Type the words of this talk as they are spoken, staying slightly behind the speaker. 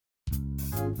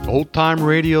Old Time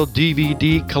Radio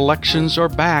DVD collections are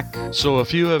back, so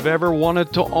if you have ever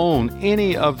wanted to own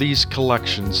any of these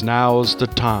collections, now's the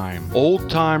time.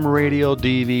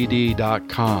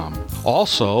 OldTimeRadioDVD.com.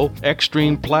 Also,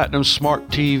 Extreme Platinum Smart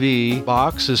TV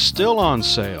box is still on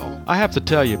sale. I have to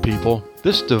tell you, people,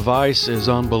 this device is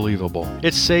unbelievable.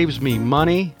 It saves me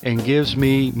money and gives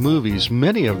me movies.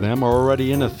 Many of them are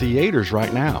already in the theaters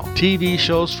right now. TV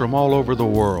shows from all over the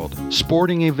world.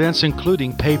 Sporting events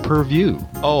including pay-per-view.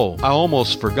 Oh, I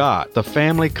almost forgot. The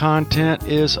family content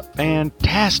is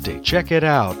fantastic. Check it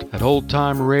out at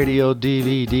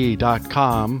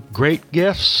OldTimeRadioDVD.com. Great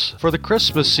gifts for the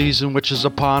Christmas season which is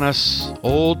upon us.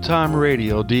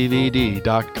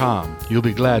 OldTimeRadioDVD.com. You'll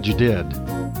be glad you did.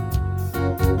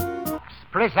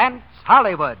 Presents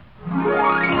Hollywood.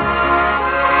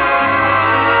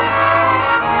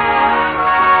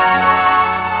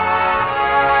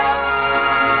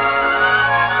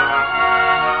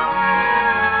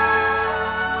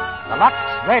 The Lux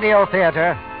Radio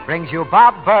Theater brings you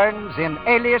Bob Burns in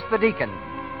Alias the Deacon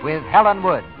with Helen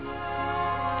Wood.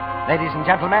 Ladies and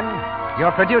gentlemen,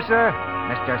 your producer,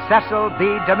 Mr. Cecil B.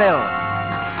 DeMille.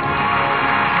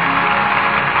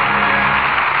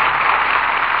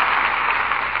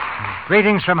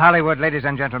 Greetings from Hollywood, ladies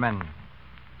and gentlemen.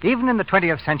 Even in the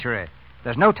 20th century,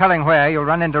 there's no telling where you'll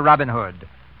run into Robin Hood,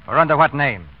 or under what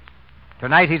name.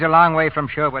 Tonight he's a long way from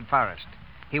Sherwood Forest.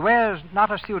 He wears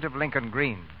not a suit of Lincoln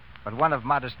green, but one of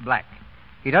modest black.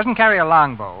 He doesn't carry a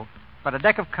longbow, but a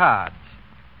deck of cards.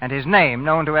 And his name,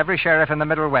 known to every sheriff in the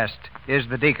Middle West, is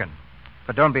the Deacon.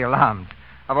 But don't be alarmed.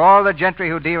 Of all the gentry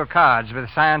who deal cards with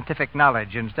scientific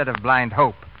knowledge instead of blind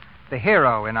hope, the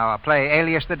hero in our play,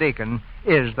 Alias the Deacon,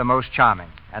 is the most charming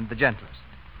and the gentlest.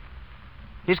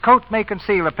 His coat may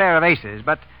conceal a pair of aces,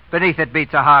 but beneath it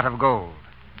beats a heart of gold.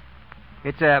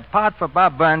 It's a part for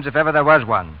Bob Burns if ever there was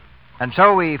one. And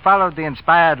so we followed the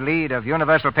inspired lead of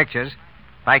Universal Pictures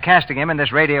by casting him in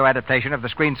this radio adaptation of the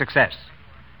screen success.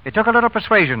 It took a little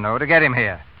persuasion, though, to get him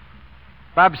here.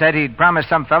 Bob said he'd promised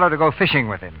some fellow to go fishing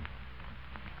with him.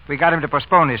 We got him to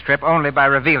postpone his trip only by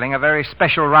revealing a very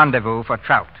special rendezvous for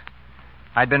trout.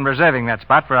 I'd been reserving that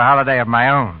spot for a holiday of my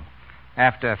own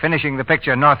after finishing the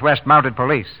picture Northwest Mounted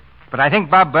Police. But I think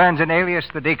Bob Burns in Alias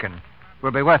the Deacon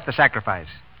will be worth the sacrifice.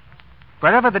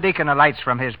 Wherever the Deacon alights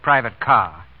from his private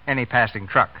car, any passing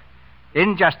truck,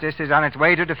 injustice is on its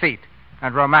way to defeat,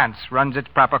 and romance runs its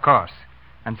proper course,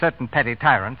 and certain petty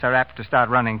tyrants are apt to start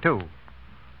running too.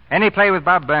 Any play with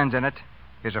Bob Burns in it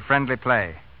is a friendly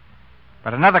play.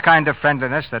 But another kind of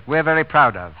friendliness that we're very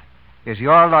proud of is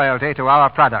your loyalty to our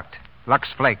product, Lux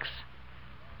Flakes.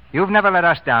 You've never let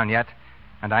us down yet,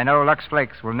 and I know Lux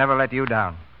Flakes will never let you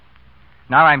down.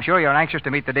 Now I'm sure you're anxious to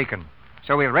meet the Deacon,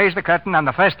 so we'll raise the curtain on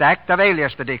the first act of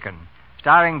Alias the Deacon,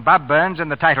 starring Bob Burns in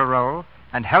the title role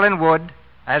and Helen Wood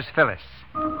as Phyllis.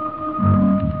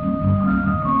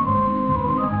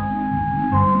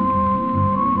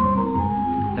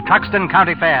 The Truxton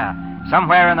County Fair,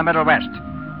 somewhere in the Middle West.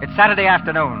 It's Saturday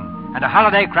afternoon, and a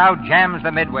holiday crowd jams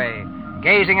the midway,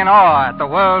 gazing in awe at the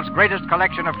world's greatest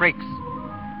collection of freaks,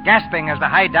 gasping as the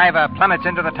high diver plummets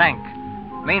into the tank,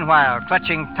 meanwhile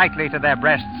clutching tightly to their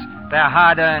breasts their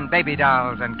hard-earned baby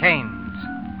dolls and canes.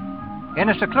 In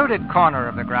a secluded corner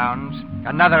of the grounds,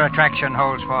 another attraction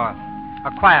holds forth,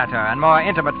 a quieter and more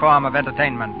intimate form of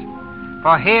entertainment.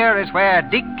 For here is where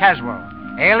Deke Caswell,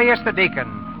 alias the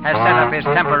Deacon, has set up his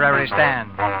temporary stand.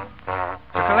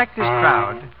 To collect his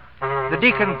crowd, the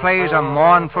Deacon plays a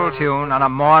mournful tune on a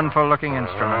mournful-looking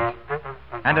instrument.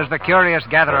 And as the curious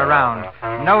gather around,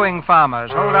 knowing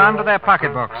farmers hold on to their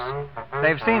pocketbooks.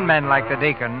 They've seen men like the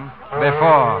Deacon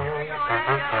before.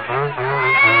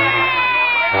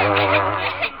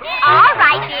 All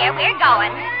right, dear, we're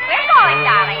going. We're going,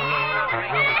 darling.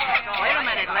 Wait a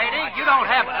minute, lady. You don't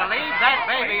have to leave. That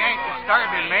baby ain't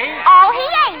disturbing me. Oh, he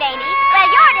ain't, ain't he? Well,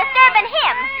 you're disturbing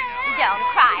him. Don't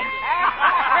cry.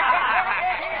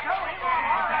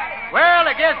 Well,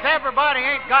 I guess everybody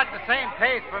ain't got the same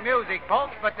taste for music,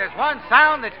 folks, but there's one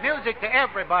sound that's music to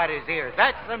everybody's ears.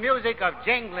 That's the music of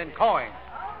jingling coins.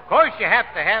 Of course, you have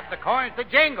to have the coins to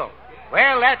jingle.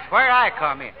 Well, that's where I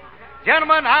come in.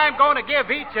 Gentlemen, I'm going to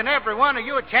give each and every one of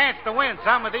you a chance to win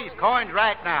some of these coins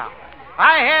right now.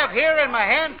 I have here in my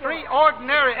hand 3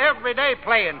 ordinary, everyday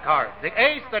playing cards, the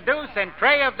ace, the deuce, and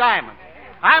tray of diamonds.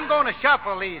 I'm going to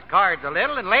shuffle these cards a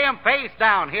little and lay them face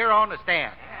down here on the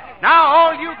stand. Now,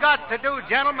 all you got to do,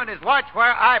 gentlemen, is watch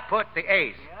where I put the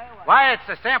ace. Why, it's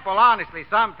so simple, honestly,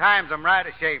 sometimes I'm right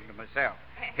ashamed of myself.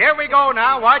 Here we go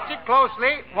now. Watch it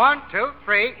closely. 1, 2,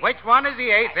 3. Which one is the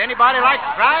ace? Anybody like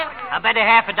to try it? I bet you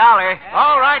 $50.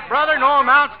 All right, brother. No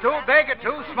amount's too big or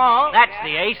too small. That's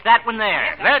the ace, that one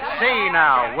there. Let's see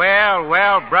now.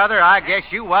 Well, brother, I guess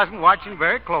you wasn't watching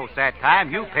very close that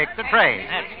time. You picked the trade.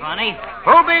 That's funny.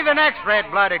 Who'll be the next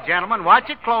red-blooded gentleman? Watch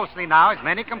it closely now. As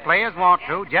many can play as want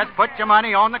to. Just put your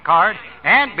money on the card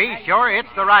and be sure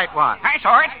it's the right one. I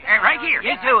saw it. Right here.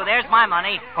 You too. There's my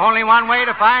money. Only one way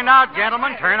to find out,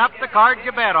 gentlemen. Turn up the cards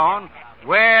you bet on.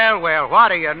 Well, what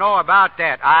do you know about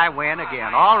that? I win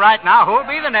again. All right, now, who'll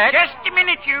be the next? Just a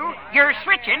minute, you. You're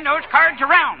switching those cards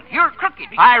around. You're crooked.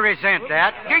 I resent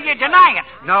that. Do you deny it?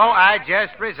 No, I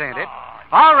just resent it.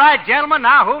 All right, gentlemen,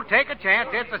 now who'll take a chance?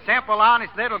 It's a simple,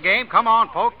 honest little game. Come on,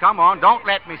 folks, come on. Don't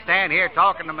let me stand here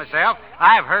talking to myself.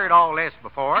 I've heard all this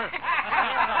before.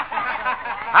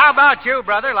 How about you,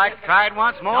 brother? Like to try it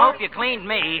once more? Nope, you cleaned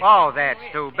me. Oh, that's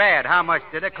too bad. How much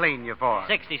did I clean you for?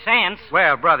 60 cents.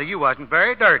 Well, brother, you wasn't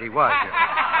very dirty, was you?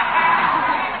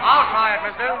 I'll try it,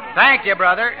 mister. Thank you,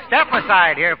 brother. Step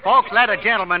aside here, folks. Let a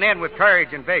gentleman in with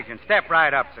courage and vision. Step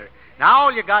right up, sir. Now,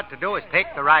 all you got to do is pick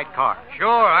the right card.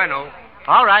 Sure, I know.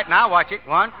 All right, now watch it.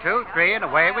 1, 2, 3, and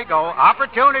away we go.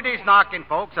 Opportunity's knocking,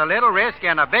 folks. A little risk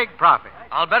and a big profit.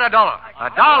 I'll bet $1.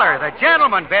 $1. The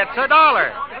gentleman bets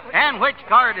 $1. And which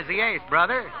card is the ace,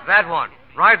 brother? That one.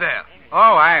 Right there.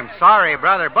 Oh, I'm sorry,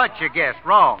 brother, but you guessed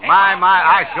wrong. My,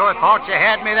 I sure thought you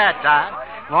had me that time.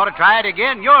 Want to try it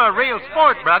again? You're a real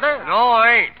sport, brother. No,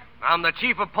 I ain't. I'm the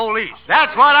chief of police.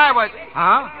 That's what I was...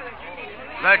 Huh?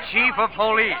 The chief of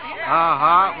police.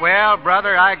 Uh-huh. Well,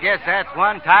 brother, I guess that's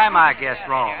one time I guessed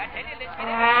wrong.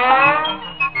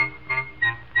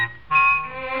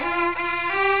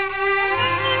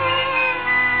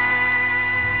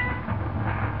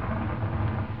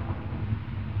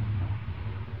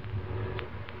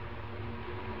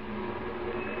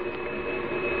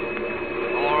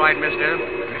 All right, mister.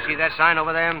 You see that sign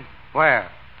over there? Where?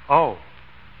 Oh,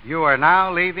 you are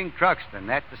now leaving Truxton.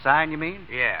 That's the sign you mean?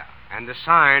 Yeah. And the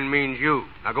sign means you.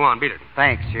 Now, go on, beat it.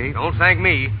 Thanks, Chief. Don't thank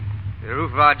me. If the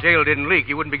roof of our jail didn't leak,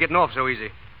 you wouldn't be getting off so easy.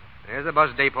 There's the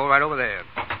bus depot right over there.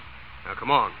 Now,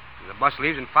 come on. The bus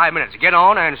leaves in 5 minutes. Get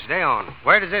on and stay on.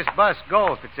 Where does this bus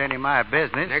go, if it's any of my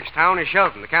business? Next town is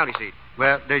Shelton, the county seat.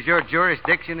 Well, does your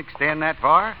jurisdiction extend that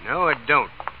far? No, it don't.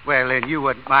 Well, then you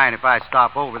wouldn't mind if I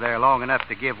stop over there long enough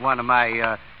to give one of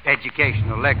my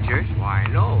educational lectures? Why,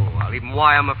 no. I'll even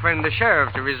wire my friend the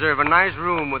sheriff to reserve a nice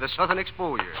room with a southern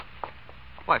exposure.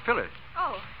 Why, Phyllis.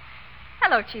 Oh.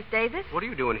 Hello, Chief Davis. What are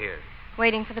you doing here?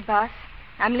 Waiting for the bus.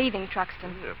 I'm leaving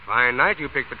Truxton. A fine night you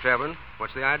picked for traveling.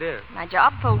 What's the idea? My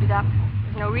job folded up.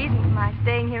 There's no reason for my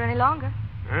staying here any longer.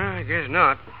 I guess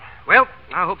not. Well,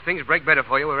 I hope things break better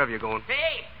for you wherever you're going.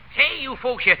 Hey, you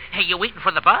folks, you waiting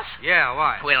for the bus? Yeah,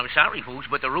 why? Well, I'm sorry, folks,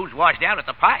 but the road's washed out at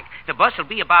the pike. The bus will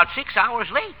be about 6 hours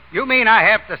late. You mean I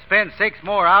have to spend 6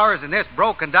 more hours in this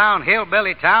broken-down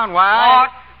hillbilly town? Why?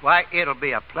 Why, it'll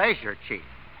be a pleasure, Chief.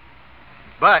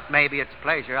 But maybe it's a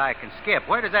pleasure I can skip.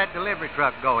 Where does that delivery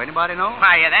truck go? Anybody know?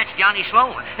 Why, that's Johnny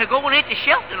Sloan. They're going into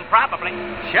Shelton, probably.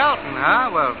 Shelton,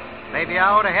 huh? Well, maybe I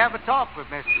ought to have a talk with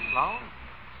Mr. Sloan.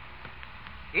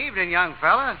 Evening, young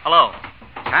fella. Hello.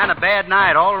 Kind of bad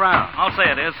night all around. I'll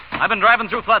say it is. I've been driving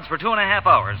through floods for 2.5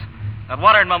 hours. Got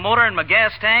water in my motor and my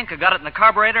gas tank. I got it in the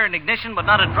carburetor and ignition, but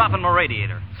not a drop in my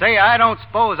radiator. Say, I don't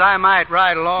suppose I might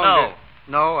ride along. No.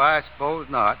 No, I suppose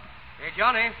not. Hey,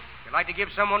 Johnny, you'd like to give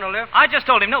someone a lift? I just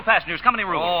told him no passengers, company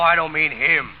rule. Oh, I don't mean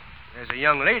him. There's a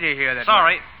young lady here that...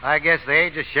 Sorry. I guess the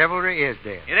age of chivalry is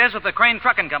dead. It is with the Crane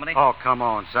Trucking Company. Oh, come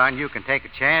on, son. You can take a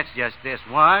chance just this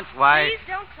once. Why... Please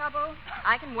don't trouble.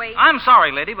 I can wait. I'm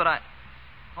sorry, lady, but I...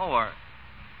 Oh,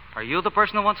 are you the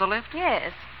person who wants a lift?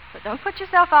 Yes, but don't put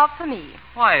yourself out for me.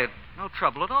 Why, no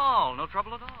trouble at all. No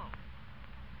trouble at all.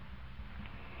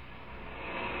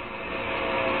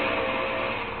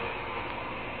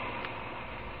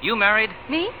 You married?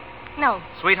 Me? No.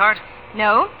 Sweetheart?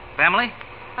 No. Family?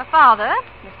 Her father,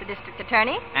 Mr. District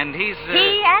Attorney. And he's...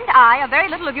 He and I are very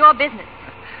little of your business.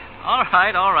 All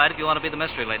right, if you want to be the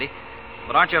mystery lady.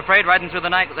 But aren't you afraid riding through the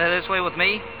night this way with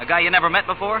me? A guy you never met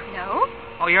before? No.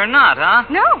 Oh, you're not, huh?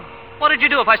 No. What did you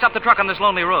do if I stopped the truck on this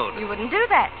lonely road? You wouldn't do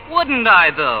that. Wouldn't I,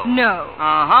 though? No.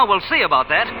 Uh-huh, we'll see about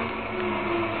that.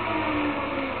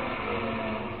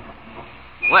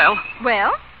 Well?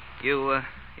 Well? You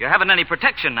haven't any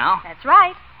protection now. That's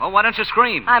right. Well, why don't you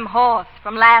scream? I'm hoarse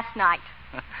from last night.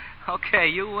 Okay,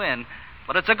 you win.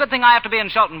 But it's a good thing I have to be in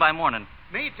Shelton by morning.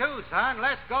 Me too, son.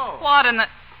 Let's go. What in the...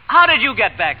 How did you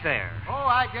get back there? Oh,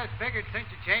 I just figured since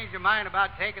you changed your mind about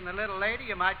taking the little lady,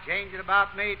 you might change it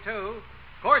about me, too.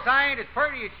 Of course, I ain't as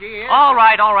pretty as she is. All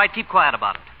right. Keep quiet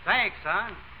about it. Thanks,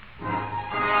 son.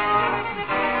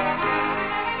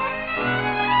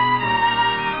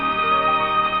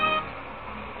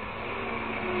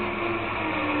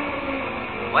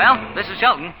 Well, this is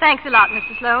Shelton. Thanks a lot,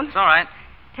 Mr. Sloan. It's all right.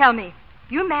 Tell me,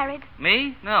 you're married?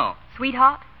 Me? No.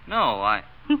 Sweetheart? No, I...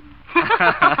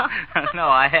 No,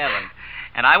 I haven't.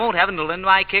 And I won't have until in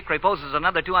my kick reposes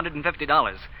another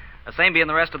 $250. The same being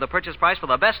the rest of the purchase price for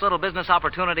the best little business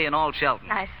opportunity in all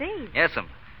Shelton. I see. Yes'm.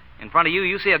 In front of you,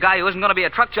 you see a guy who isn't going to be a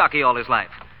truck jockey all his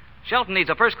life. Shelton needs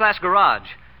a first-class garage.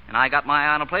 And I got my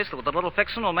eye on a place that with a little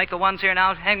fixing will make the ones here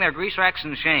now hang their grease racks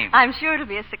in shame. I'm sure it'll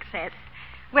be a success.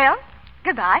 Well,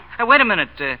 goodbye. Hey, wait a minute.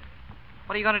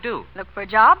 What are you going to do? Look for a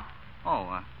job?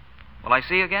 Oh, will I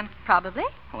see you again? Probably.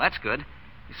 Well, that's good.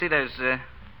 You see, there's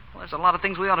a lot of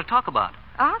things we ought to talk about.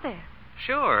 Are there?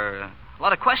 Sure. A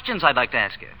lot of questions I'd like to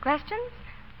ask you. Questions?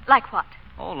 Like what?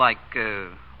 Oh, like,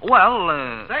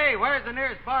 Say, where's the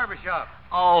nearest barber shop?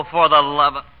 Oh, for the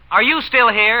love of... Are you still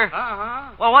here?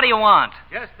 Uh-huh. Well, what do you want?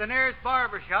 Just the nearest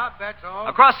barber shop, that's all.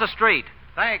 Across the street.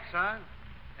 Thanks, son.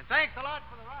 And thanks a lot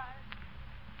for the ride.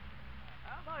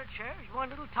 How about it, Sheriff? You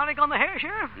want a little tonic on the hair,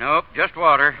 Sheriff? Nope, just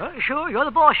water. Sure, you're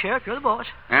the boss, Sheriff. You're the boss.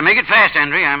 Make it fast,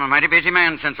 Henry. I'm a mighty busy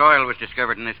man since oil was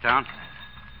discovered in this town.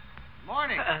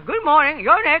 Morning. Good morning.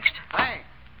 You're next. Thanks.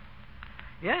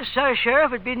 Yes,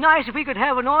 Sheriff. It'd be nice if we could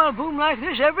have an oil boom like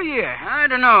this every year. I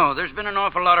don't know. There's been an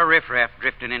awful lot of riffraff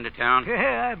drifting into town.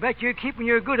 Yeah, I bet you're keeping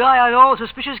your good eye on all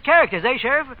suspicious characters, eh,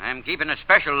 Sheriff? I'm keeping a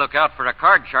special lookout for a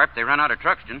card sharp they run out of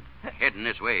Truxton. Heading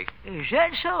this way. Is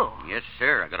that so? Yes,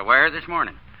 sir. I got a wire this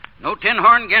morning. No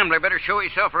tin-horn gambler better show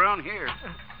himself around here.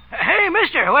 Hey,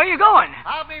 mister, where are you going?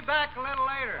 I'll be back a little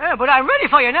later. But I'm ready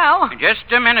for you now.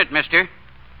 Just a minute, mister.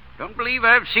 Don't believe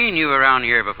I've seen you around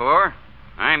here before.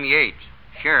 I'm Yates,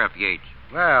 Sheriff Yates.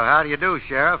 Well, how do you do,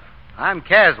 Sheriff? I'm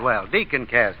Caswell, Deacon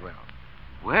Caswell.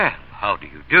 Well, how do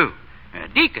you do?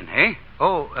 Deacon, eh?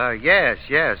 Oh, yes.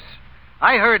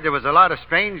 I heard there was a lot of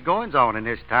strange goings-on in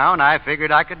this town. I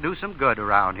figured I could do some good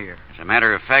around here. As a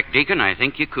matter of fact, Deacon, I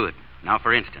think you could. Now,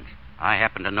 for instance, I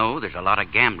happen to know there's a lot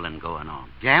of gambling going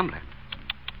on. Gambling?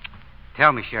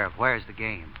 Tell me, Sheriff, where's the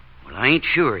game? Well, I ain't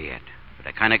sure yet, but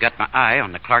I kind of got my eye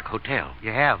on the Clark Hotel.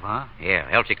 You have, huh? Yeah,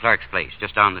 Elsie Clark's place,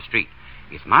 just down the street.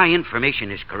 If my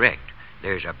information is correct,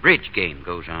 there's a bridge game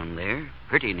goes on there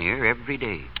pretty near every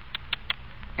day.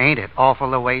 Ain't it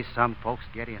awful the way some folks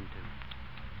get into?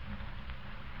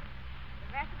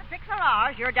 The rest of the picks are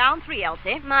ours. You're down 3,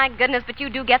 Elsie. My goodness, but you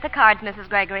do get the cards, Mrs.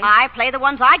 Gregory. I play the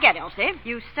ones I get, Elsie.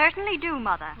 You certainly do,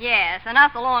 Mother. Yes, and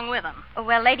us along with them.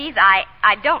 Well, ladies, I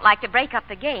don't like to break up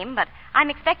the game, but I'm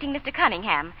expecting Mr.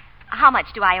 Cunningham. How much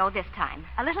do I owe this time?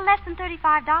 A little less than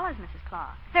 $35, Mrs. Clark.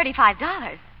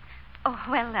 $35? Oh,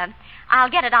 well, I'll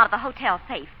get it out of the hotel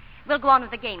safe. We'll go on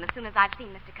with the game as soon as I've seen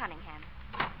Mr. Cunningham.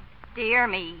 Dear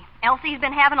me. Elsie's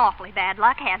been having awfully bad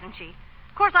luck, hasn't she?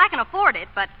 Of course, I can afford it,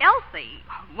 but Elsie,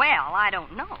 well, I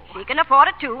don't know. She can afford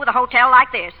it, too, with a hotel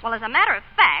like this. Well, as a matter of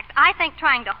fact, I think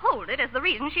trying to hold it is the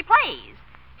reason she plays.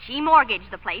 She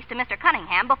mortgaged the place to Mr.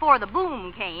 Cunningham before the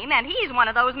boom came, and he's one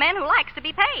of those men who likes to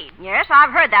be paid. Yes, I've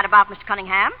heard that about Mr.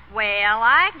 Cunningham. Well,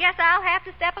 I guess I'll have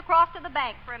to step across to the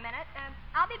bank for a minute.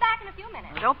 I'll be back in a few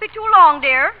minutes. Don't be too long,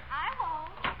 dear. I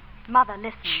won't. Mother,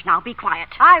 listen. Shh, now be quiet.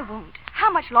 I won't.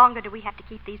 How much longer do we have to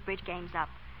keep these bridge games up?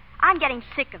 I'm getting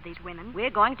sick of these women.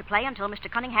 We're going to play until Mr.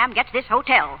 Cunningham gets this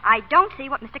hotel. I don't see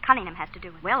what Mr. Cunningham has to do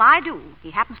with it. Well, I do.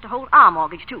 He happens to hold our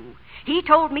mortgage, too. He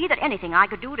told me that anything I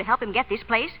could do to help him get this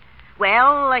place,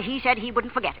 well, he said he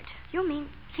wouldn't forget it. You mean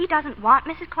he doesn't want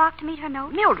Mrs. Clark to meet her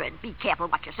note? Mildred, be careful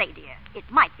what you say, dear. It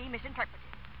might be misinterpreted.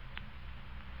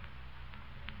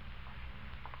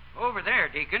 Over there,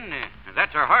 Deacon.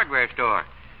 That's our hardware store.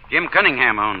 Jim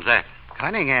Cunningham owns that.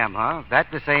 Cunningham, huh? That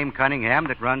the same Cunningham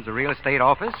that runs the real estate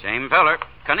office? Same feller.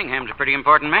 Cunningham's a pretty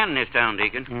important man in this town,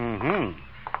 Deacon. Mm-hmm.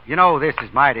 You know, this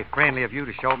is mighty friendly of you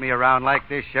to show me around like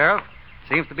this, Sheriff.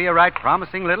 Seems to be a right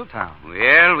promising little town.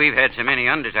 Well, we've had so many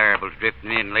undesirables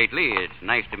drifting in lately, it's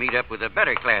nice to meet up with a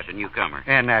better class of newcomer.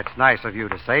 And that's nice of you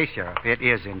to say, Sheriff. It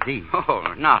is indeed.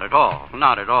 Oh, not at all.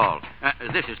 Not at all.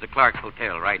 This is the Clark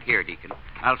Hotel right here, Deacon.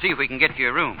 I'll see if we can get you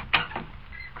a room.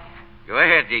 Go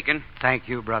ahead, Deacon. Thank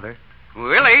you, brother.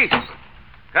 Willie,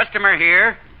 customer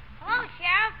here. Hello,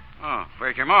 Sheriff. Oh,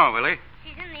 where's your ma, Willie?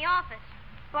 She's in the office,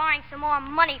 borrowing some more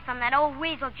money from that old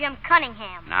weasel Jim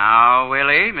Cunningham. Now,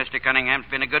 Willie, Mr. Cunningham's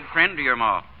been a good friend to your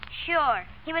ma. Sure.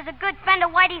 He was a good friend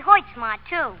of Whitey Hoyt's ma,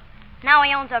 too. Now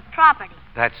he owns her property.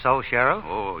 That's so, Sheriff?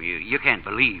 Oh, you can't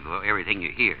believe everything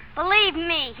you hear. Believe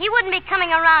me, he wouldn't be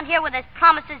coming around here with his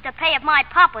promises to pay if my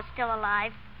pop was still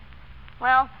alive.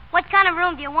 Well, what kind of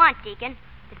room do you want, Deacon?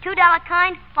 The $2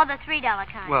 kind or the $3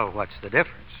 kind? Well, what's the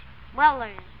difference? Well,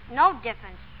 there's no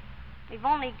difference. We've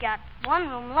only got one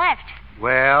room left.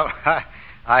 Well,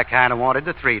 I kind of wanted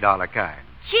the $3 kind.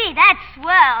 Gee, that's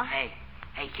swell. Hey,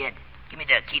 kid, give me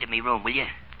the key to me room, will you?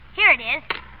 Here it is.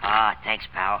 Ah, thanks,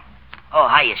 pal. Oh,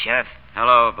 hiya, Sheriff.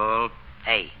 Hello, Bull.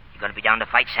 Hey, you gonna be down to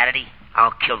fight Saturday?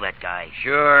 I'll kill that guy.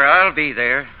 Sure, I'll be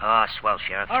there. Oh, swell,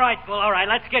 Sheriff. All right, Bull, all right.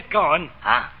 Let's get going.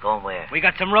 Huh? Going where? We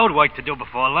got some road work to do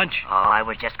before lunch. Oh, I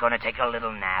was just gonna take a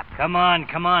little nap. Come on.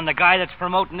 The guy that's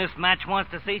promoting this match wants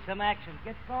to see some action.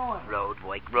 Get going. Road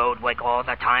work all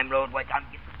the time, road work. I'm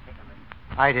getting sick of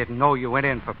it. I didn't know you went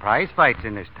in for prize fights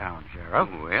in this town, Sheriff.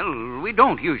 Well, we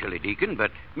don't usually, Deacon,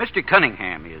 but Mr.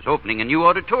 Cunningham is opening a new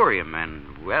auditorium,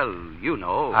 and, well, you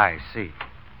know. I see.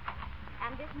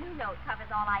 And this new note covers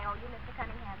all I owe you, Mr.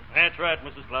 Cunningham. That's right,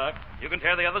 Mrs. Clark. You can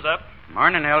tear the others up.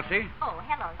 Morning, Elsie. Oh,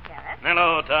 hello, Sheriff.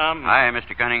 Hello, Tom. Hi,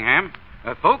 Mr. Cunningham.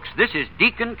 Folks, this is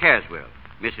Deacon Caswell,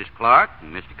 Mrs. Clark,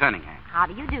 and Mr. Cunningham. How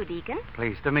do you do, Deacon?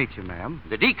 Pleased to meet you, ma'am.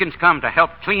 The Deacon's come to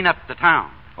help clean up the town.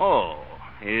 Oh,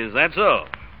 is that so?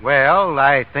 Well,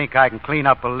 I think I can clean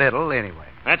up a little anyway.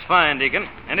 That's fine, Deacon.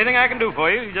 Anything I can do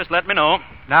for you, you just let me know.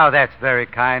 Now, that's very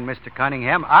kind, Mr.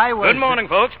 Cunningham. Good morning,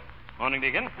 folks. Morning,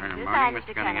 Deacon. Morning,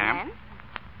 Mr. Cunningham.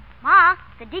 Ma,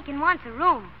 the deacon wants a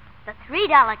room. The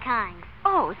 $3 kind.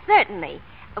 Oh, certainly.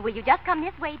 Will you just come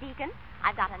this way, Deacon?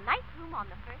 I've got a nice room on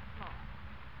the first floor.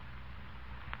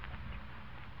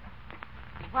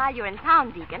 While you're in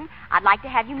town, Deacon, I'd like to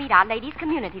have you meet our Ladies'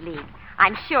 Community League.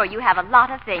 I'm sure you have a lot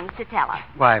of things to tell us.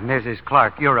 Why, Mrs.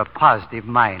 Clark, you're a positive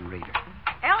mind reader.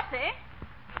 Elsie?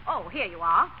 Oh, here you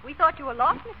are. We thought you were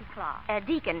lost, Mrs. Clark.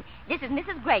 Deacon, this is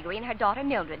Mrs. Gregory and her daughter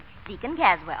Mildred, Deacon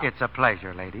Caswell. It's a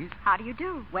pleasure, ladies. How do you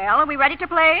do? Well, are we ready to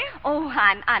play? Oh,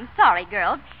 I'm sorry,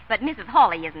 girls, but Mrs.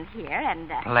 Hawley isn't here,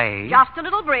 and... Play? Just a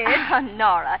little bridge.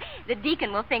 Nora, the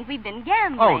deacon will think we've been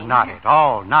gambling. Oh, not at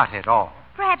all, not at all.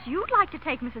 Perhaps you'd like to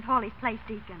take Mrs. Hawley's place,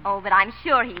 Deacon. Oh, but I'm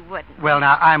sure he wouldn't. Well,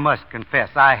 now, I must confess,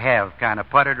 I have kind of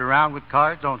puttered around with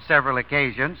cards on several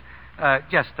occasions,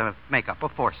 just to make up a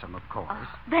foursome, of course.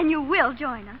 Then you will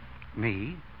join us.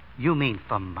 Me? You mean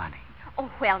for money? Oh,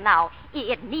 well, now,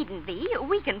 it needn't be.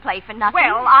 We can play for nothing.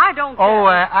 Well, I don't... Oh,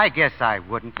 I guess I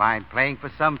wouldn't mind playing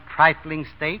for some trifling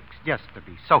stakes, just to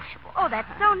be sociable. Oh, that's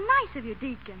so nice of you,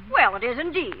 Deacon. Well, it is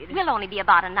indeed. We'll only be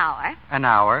about an hour. An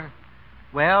hour?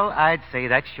 Well, I'd say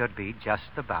that should be just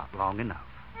about long enough.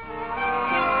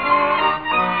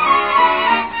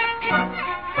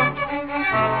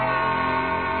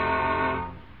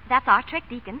 That's our trick,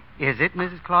 Deacon. Is it,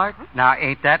 Mrs. Clark? Now,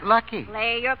 ain't that lucky?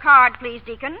 Play your card, please,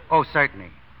 Deacon. Oh, certainly.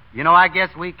 You know, I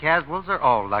guess we Caswells are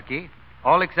all lucky.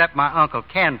 All except my Uncle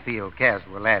Canfield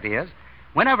Caswell, that is.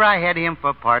 Whenever I had him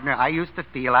for partner, I used to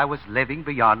feel I was living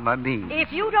beyond my means.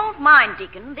 If you don't mind,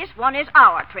 Deacon, this one is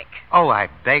our trick. Oh, I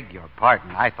beg your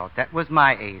pardon. I thought that was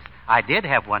my ace. I did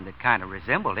have one that kind of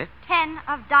resembled it. 10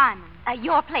 of diamonds.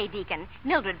 Your play, Deacon.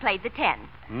 Mildred played the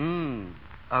 10.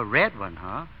 A red one,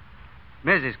 huh?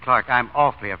 Mrs. Clark, I'm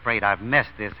awfully afraid I've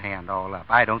messed this hand all up.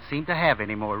 I don't seem to have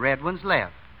any more red ones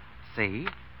left. See?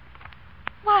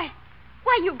 Why,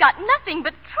 you've got nothing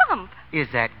but trump. Is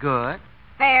that good?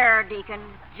 Fair, Deacon.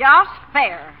 Just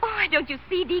fair. Oh, don't you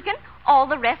see, Deacon? All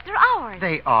the rest are ours.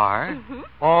 They are? Mm-hmm.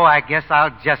 Oh, I guess I'll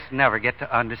just never get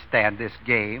to understand this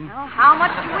game. Well, how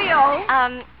much do we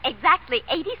owe? Exactly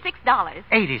 $86.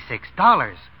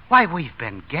 $86? Why, we've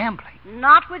been gambling.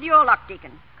 Not with your luck,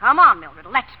 Deacon. Come on, Mildred.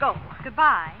 Let's go.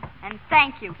 Goodbye. And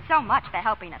thank you so much for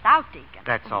helping us out, Deacon.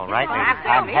 That's all right, Oh, ladies.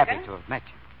 I'm happy to have met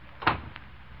you.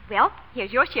 Well,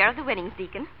 here's your share of the winnings,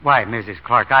 Deacon. Why, Mrs.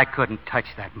 Clark, I couldn't touch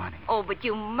that money. Oh, but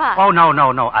you must. Oh,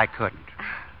 no, I couldn't.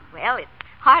 Well, it's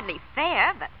hardly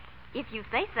fair, but if you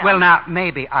say so. Well, now,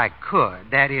 maybe I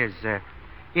could. That is,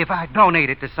 if I donate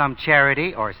it to some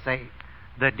charity or, say,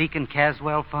 the Deacon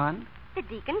Caswell Fund. The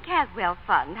Deacon Caswell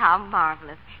Fund. How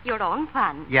marvelous. Your own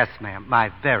fund. Yes, ma'am. My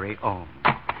very own.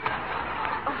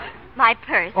 Oh, my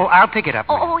purse. Oh, I'll pick it up,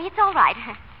 ma'am. Oh, it's all right.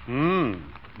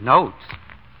 Notes.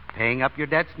 Paying up your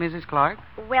debts, Mrs. Clark?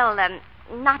 Well,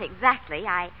 not exactly.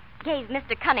 I gave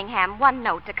Mr. Cunningham one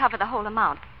note to cover the whole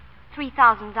amount.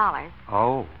 $3,000.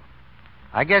 Oh.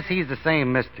 I guess he's the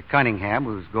same Mr. Cunningham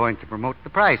who's going to promote the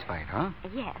prize fight, huh?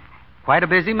 Yes. Quite a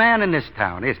busy man in this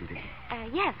town, isn't he?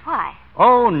 Yes, why?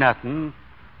 Oh, nothing.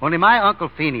 Only my Uncle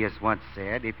Phineas once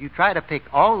said, if you try to pick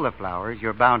all the flowers,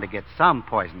 you're bound to get some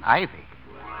poison ivy.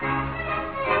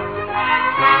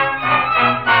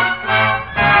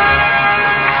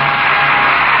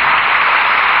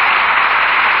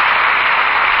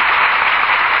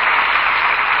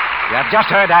 You have just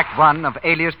heard Act One of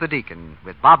Alias the Deacon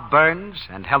with Bob Burns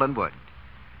and Helen Wood.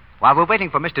 While we're waiting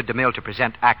for Mr. DeMille to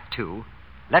present Act Two,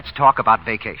 let's talk about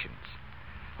vacations.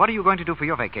 What are you going to do for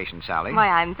your vacation, Sally? Why,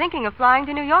 I'm thinking of flying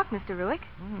to New York, Mr. Ruick.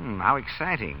 How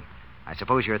exciting. I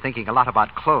suppose you're thinking a lot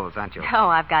about clothes, aren't you? Oh,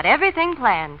 I've got everything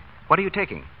planned. What are you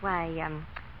taking? Why,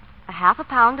 a half a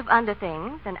pound of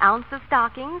underthings, an ounce of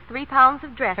stockings, 3 pounds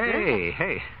of dresses.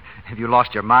 Hey. Have you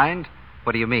lost your mind?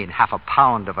 What do you mean, half a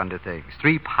pound of underthings,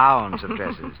 3 pounds of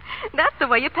dresses? That's the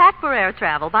way you pack for air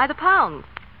travel, by the pound.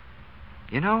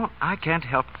 You know, I can't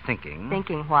help thinking...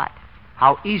 Thinking what?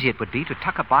 How easy it would be to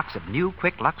tuck a box of new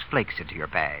Quick Lux Flakes into your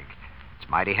bag. It's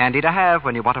mighty handy to have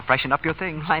when you want to freshen up your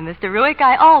things. Why, Mr. Ruick,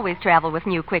 I always travel with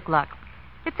new Quick Lux.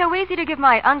 It's so easy to give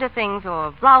my underthings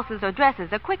or blouses or dresses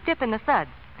a quick dip in the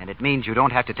suds. And it means you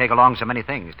don't have to take along so many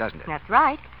things, doesn't it? That's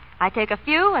right. I take a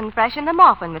few and freshen them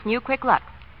often with new Quick Lux.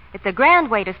 It's a grand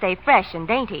way to stay fresh and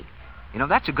dainty. You know,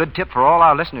 that's a good tip for all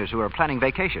our listeners who are planning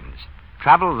vacations.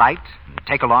 Travel light and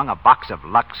take along a box of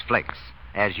Lux Flakes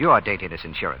as your daintiness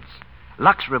insurance.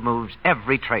 Lux removes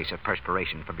every trace of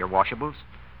perspiration from your washables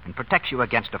and protects you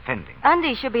against offending.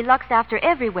 Undies should be Luxed after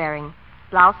every wearing.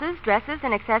 Blouses, dresses,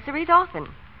 and accessories often,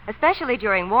 especially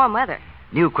during warm weather.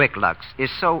 New Quick Lux is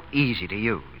so easy to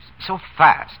use, so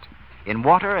fast. In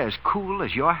water as cool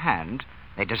as your hand,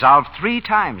 they dissolve 3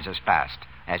 times as fast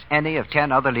as any of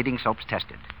 10 other leading soaps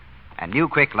tested. And New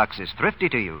Quick Lux is thrifty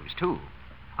to use, too.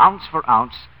 Ounce for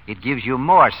ounce, it gives you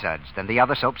more suds than the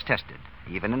other soaps tested,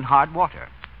 even in hard water.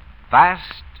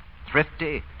 Fast,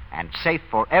 thrifty, and safe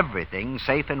for everything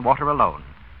safe in water alone.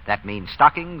 That means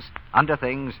stockings,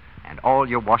 underthings, and all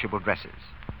your washable dresses.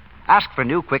 Ask for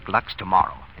New Quick Lux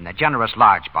tomorrow in the generous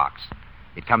large box.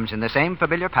 It comes in the same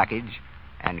familiar package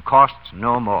and costs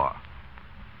no more.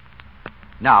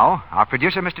 Now, our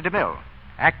producer, Mr. DeMille.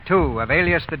 Act 2 of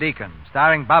Alias the Deacon,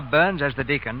 starring Bob Burns as the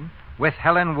Deacon, with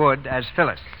Helen Wood as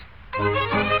Phyllis.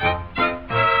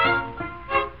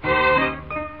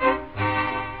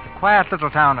 The quiet little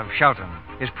town of Shelton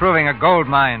is proving a gold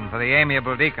mine for the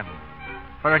amiable Deacon.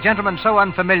 For a gentleman so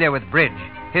unfamiliar with bridge,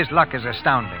 his luck is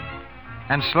astounding.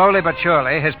 And slowly but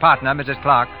surely, his partner, Mrs.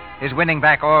 Clark, is winning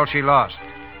back all she lost.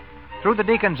 Through the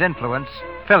Deacon's influence,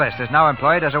 Phyllis is now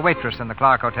employed as a waitress in the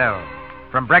Clark Hotel.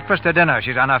 From breakfast to dinner,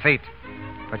 she's on her feet.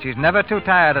 But she's never too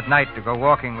tired at night to go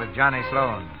walking with Johnny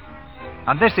Sloan.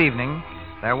 On this evening,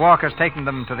 their walk has taken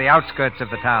them to the outskirts of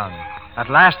the town.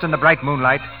 At last, in the bright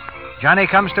moonlight, Johnny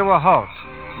comes to a halt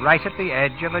right at the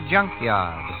edge of a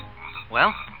junkyard.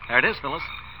 Well, there it is, Phyllis.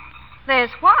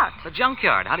 There's what? The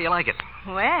junkyard. How do you like it?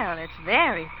 Well, it's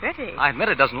very pretty. I admit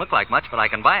it doesn't look like much, but I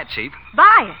can buy it cheap.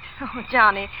 Buy it? Oh,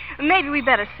 Johnny, maybe we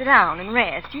better sit down and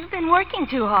rest. You've been working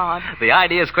too hard. The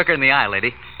idea is quicker than the eye,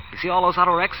 lady. You see all those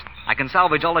auto wrecks? I can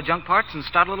salvage all the junk parts and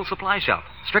start a little supply shop.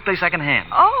 Strictly second-hand.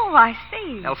 Oh, I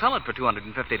see. They'll sell it for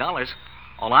 $250.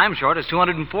 All I'm short is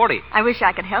 $240. I wish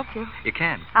I could help you. You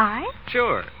can. I?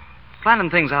 Sure. Planning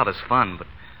things out is fun, but,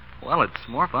 well, it's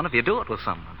more fun if you do it with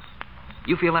someone.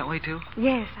 You feel that way, too?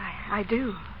 Yes, I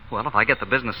do. Well, if I get the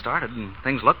business started and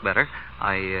things look better,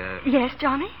 Yes,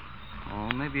 Johnny?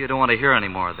 Oh, maybe you don't want to hear any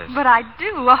more of this. But I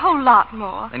do, a whole lot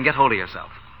more. Then get hold of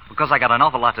yourself, because I got an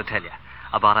awful lot to tell you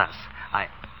about us.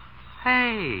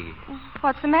 Hey.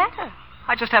 What's the matter?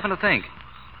 I just happened to think.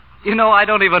 You know, I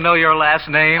don't even know your last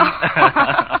name.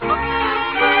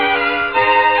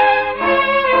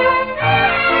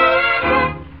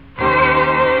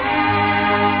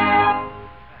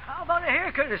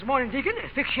 This morning, Deacon.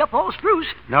 Fix you up all spruce.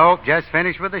 Nope, just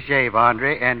finish with a shave,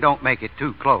 Andre, and don't make it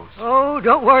too close. Oh,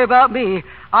 don't worry about me.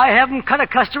 I haven't cut a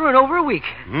customer in over a week.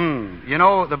 You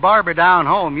know, the barber down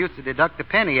home used to deduct a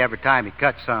penny every time he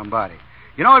cut somebody.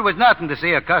 You know, it was nothing to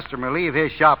see a customer leave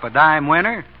his shop a dime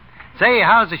winner. Say,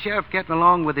 how's the sheriff getting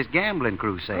along with his gambling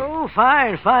crusade? Oh,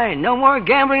 fine. No more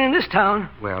gambling in this town.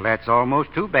 Well, that's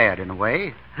almost too bad in a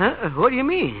way. Huh? What do you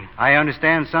mean? I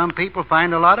understand some people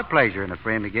find a lot of pleasure in a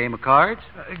friendly game of cards.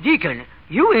 Deacon,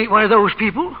 you ain't one of those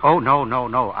people. Oh,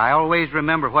 no. I always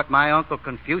remember what my Uncle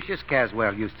Confucius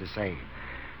Caswell used to say.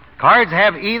 Cards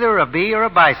have either a bee or a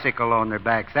bicycle on their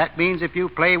backs. That means if you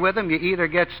play with them, you either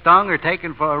get stung or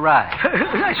taken for a ride.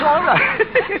 That's all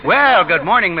right. Well, good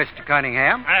morning, Mr.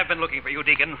 Cunningham. I've been looking for you,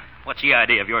 Deacon. What's the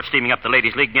idea of your steaming up the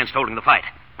Ladies' League against holding the fight?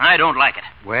 I don't like it.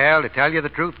 Well, to tell you the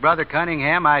truth, Brother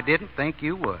Cunningham, I didn't think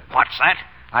you would. What's that?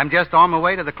 I'm just on my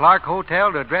way to the Clark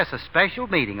Hotel to address a special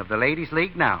meeting of the Ladies'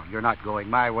 League now. You're not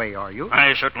going my way, are you?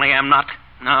 I certainly am not.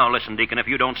 Now, listen, Deacon, if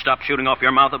you don't stop shooting off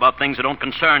your mouth about things that don't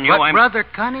concern you, But, Brother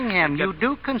Cunningham, you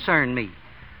do concern me.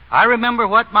 I remember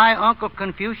what my Uncle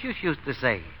Confucius used to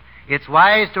say. It's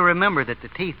wise to remember that the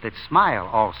teeth that smile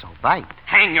also bite.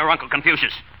 Hang your Uncle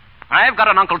Confucius. I've got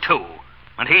an uncle, too.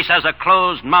 And he says a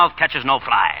closed mouth catches no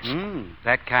flies.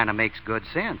 That kind of makes good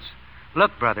sense.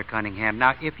 Look, Brother Cunningham,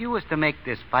 now, if you was to make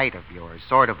this fight of yours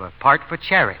sort of a part for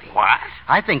charity... What?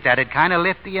 I think that'd kind of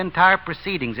lift the entire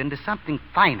proceedings into something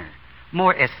finer,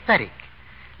 more aesthetic.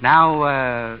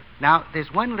 Now,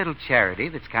 there's one little charity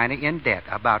that's kind of in debt,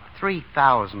 about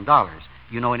 $3,000.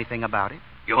 You know anything about it?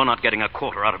 You're not getting a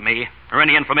quarter out of me, or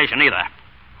any information either.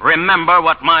 Remember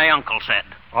what my uncle said.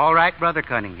 All right, Brother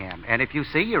Cunningham. And if you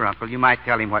see your uncle, you might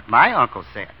tell him what my uncle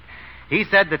said. He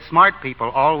said that smart people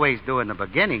always do in the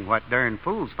beginning what darn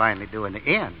fools finally do in the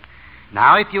end.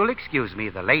 Now, if you'll excuse me,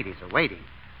 the ladies are waiting.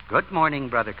 Good morning,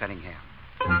 Brother Cunningham.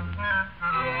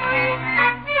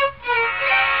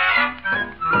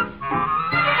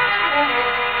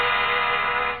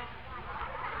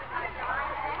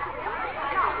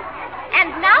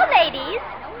 And now, ladies,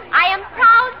 I am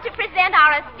proud to present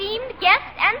our esteemed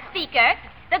guest and speaker,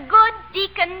 the good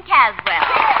Deacon Caswell.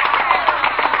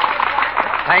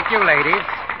 Thank you, ladies.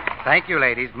 Thank you,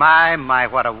 ladies. My,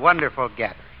 what a wonderful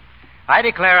gathering. I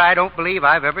declare I don't believe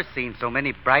I've ever seen so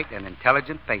many bright and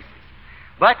intelligent faces.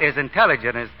 But as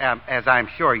intelligent as I'm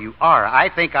sure you are,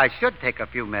 I think I should take a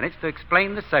few minutes to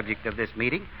explain the subject of this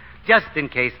meeting, just in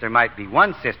case there might be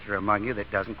one sister among you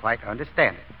that doesn't quite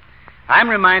understand it. I'm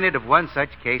reminded of one such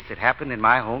case that happened in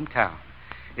my hometown.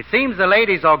 It seems the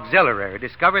ladies' auxiliary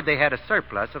discovered they had a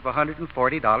surplus of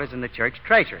 $140 in the church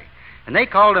treasury, and they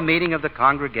called a meeting of the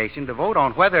congregation to vote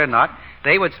on whether or not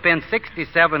they would spend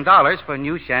 $67 for a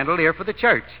new chandelier for the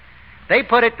church. They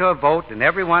put it to a vote, and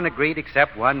everyone agreed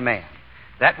except one man.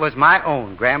 That was my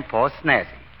own Grandpa Snazzy.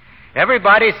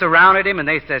 Everybody surrounded him, and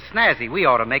they said, "Snazzy, we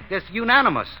ought to make this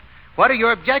unanimous. What are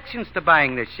your objections to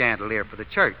buying this chandelier for the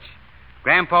church?"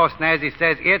 Grandpa Snazzy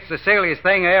says, "It's the silliest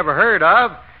thing I ever heard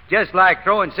of, just like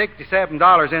throwing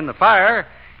 $67 in the fire."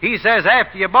 He says,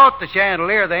 "After you bought the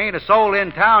chandelier, there ain't a soul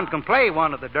in town can play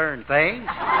one of the darn things."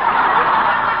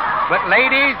 But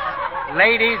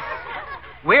ladies,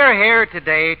 we're here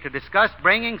today to discuss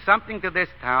bringing something to this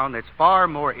town that's far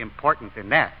more important than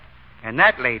that. And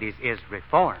that, ladies, is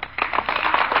reform.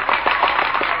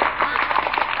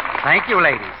 Thank you,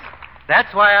 ladies.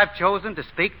 That's why I've chosen to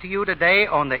speak to you today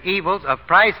on the evils of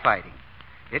prize fighting.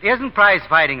 It isn't prize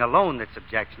fighting alone that's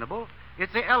objectionable.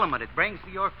 It's the element it brings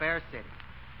to your fair city.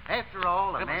 After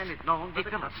all, a man is known for the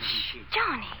company he keeps.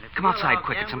 Johnny. Come outside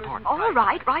quick. It's important. All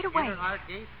right, right away.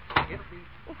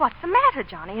 What's the matter,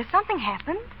 Johnny? Has something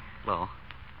happened? Hello.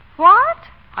 What?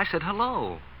 I said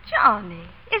hello. Johnny,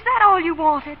 is that all you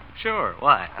wanted? Sure.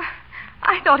 Why?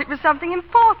 I thought it was something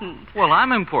important. Well,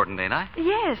 I'm important, ain't I?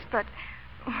 Yes, but...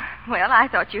 Well, I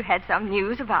thought you had some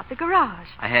news about the garage.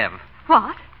 I have.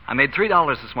 What? I made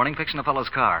 $3 this morning fixing a fellow's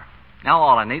car. Now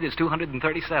all I need is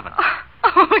 $237.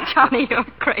 Oh, Johnny, you're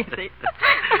crazy.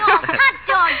 Hot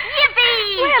dog,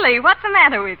 yippee! Willie, what's the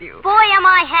matter with you? Boy, am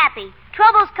I happy.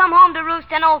 Trouble's come home to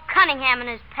roost on old Cunningham and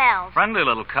his pals. Friendly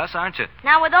little cuss, aren't you?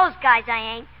 Now, with those guys,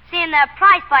 I ain't. Seeing their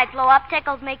prize fight blow up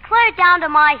tickles me clear down to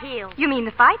my heels. You mean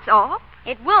the fight's off?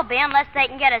 It will be unless they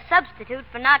can get a substitute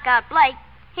for Knockout Blake.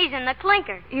 He's in the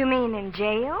clinker. You mean in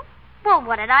jail? Well,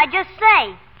 what did I just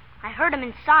say? I heard him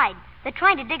inside. They're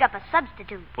trying to dig up a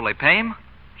substitute. Will they pay him?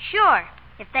 Sure,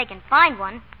 if they can find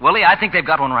one. Willie, I think they've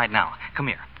got one right now. Come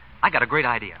here. I got a great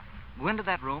idea. Go into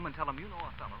that room and tell them you know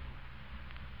a fellow.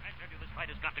 I tell you, this fight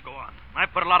has got to go on. I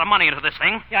put a lot of money into this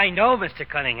thing. Yeah, I know, Mr.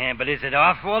 Cunningham, but is it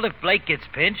our fault if Blake gets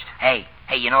pinched? Hey,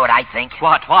 you know what I think?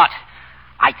 What?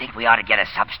 I think we ought to get a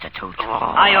substitute. Oh.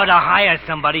 I ought to hire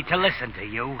somebody to listen to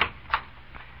you.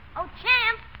 Oh,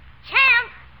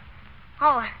 Champ!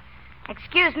 Oh,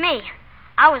 excuse me.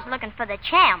 I was looking for the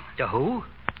champ. The who?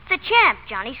 The champ,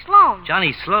 Johnny Sloan.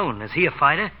 Johnny Sloan. Is he a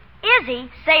fighter? Is he?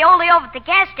 Say, Ole over at the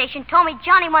gas station told me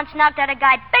Johnny once knocked out a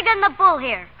guy bigger than the bull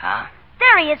here. Huh?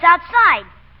 There he is outside.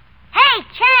 Hey,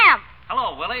 champ!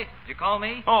 Hello, Willie. Did you call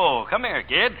me? Oh, come here,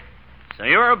 kid. So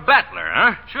you're a battler,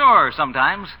 huh? Sure,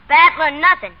 sometimes. Battler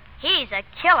nothing. He's a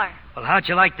killer. Well, how'd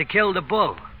you like to kill the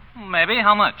bull? Maybe.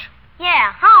 How much?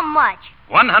 Yeah, how much?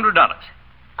 $100.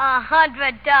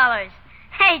 $100.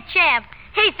 Hey, champ,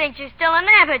 he thinks you're still an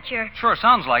amateur. Sure,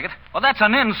 sounds like it. Well, that's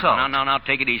an insult. No,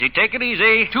 take it easy. Take it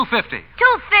easy. $250.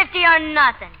 $250 or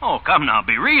nothing. Oh, come now,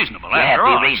 be reasonable. Yeah, after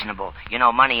all. be reasonable. You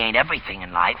know, money ain't everything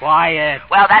in life. Quiet.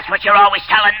 Well, that's what you're always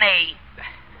telling me.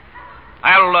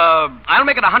 I'll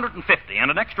make it $150,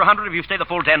 and an extra $100 if you stay the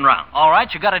full 10 rounds. All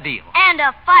right, you got a deal. And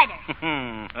a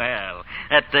fighter. Well,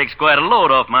 that takes quite a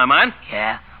load off my mind.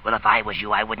 Yeah? Well, if I was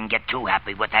you, I wouldn't get too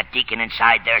happy with that deacon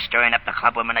inside there stirring up the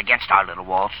clubwomen against our little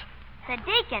waltz. The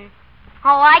deacon?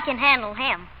 Oh, I can handle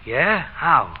him. Yeah?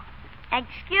 How?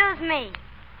 Excuse me.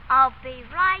 I'll be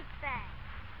right back.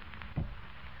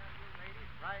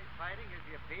 Ladies, prize fighting is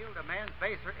the appeal to man's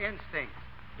baser instincts.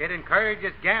 It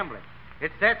encourages gambling.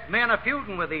 It sets men a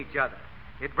feuding with each other.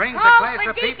 It brings a Call class for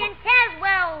of people... Deacon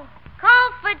Caswell.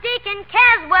 Call for Deacon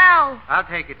Caswell. I'll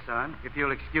take it, son, if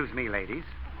you'll excuse me, ladies.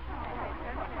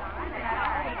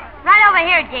 Right over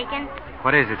here, Deacon.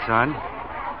 What is it, son?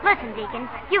 Listen, Deacon,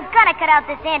 you've got to cut out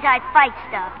this anti-fight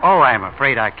stuff. Oh, I'm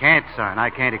afraid I can't, son.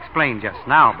 I can't explain just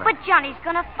now, but... But Johnny's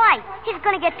going to fight. He's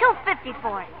going to get $250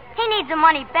 for it. He needs the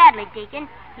money badly, Deacon.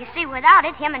 You see, without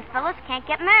it, him and Phyllis can't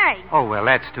get married. Oh, well,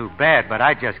 that's too bad, but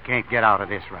I just can't get out of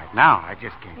this right now. I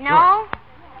just can't do it. No?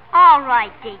 All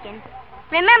right, Deacon.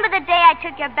 Remember the day I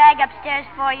took your bag upstairs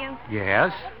for you?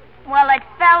 Yes? Well, it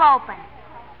fell open.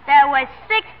 There was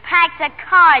 6 packs of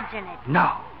cards in it.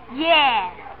 No.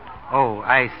 Yeah. Oh,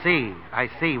 I see. I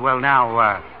see. Well,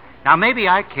 now maybe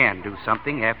I can do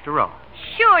something after all.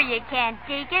 Sure you can,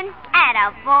 Deacon.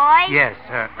 Attaboy. Yes,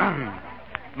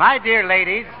 my dear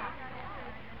ladies,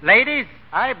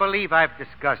 I believe I've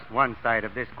discussed one side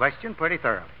of this question pretty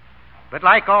thoroughly. But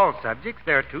like all subjects,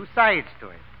 there are 2 sides to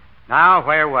it. Now,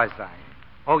 where was I?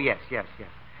 Oh, yes.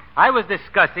 I was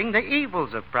discussing the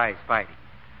evils of prize fighting.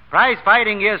 Prize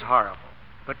fighting is horrible,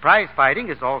 but prize fighting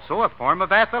is also a form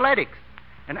of athletics.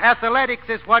 And athletics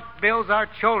is what builds our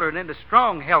children into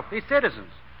strong, healthy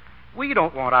citizens. We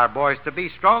don't want our boys to be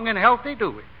strong and healthy,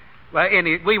 do we? Well,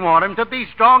 we want them to be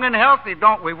strong and healthy,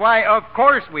 don't we? Why, of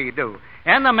course we do.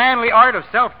 And the manly art of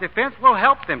self-defense will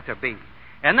help them to be.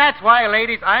 And that's why,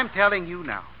 ladies, I'm telling you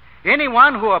now,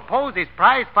 anyone who opposes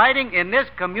prize fighting in this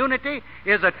community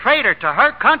is a traitor to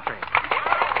her country.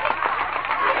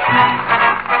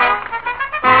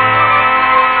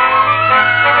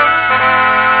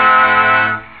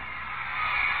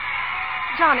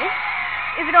 Johnny,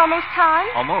 is it almost time?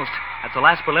 Almost. That's the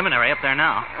last preliminary up there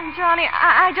now. Johnny,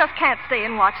 I just can't stay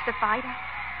and watch the fight.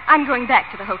 I'm going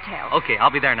back to the hotel. Okay, I'll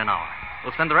be there in an hour.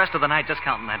 We'll spend the rest of the night just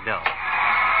counting that dough.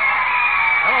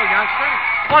 Hello,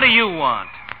 youngster. What do you want?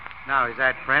 Now, is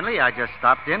that friendly? I just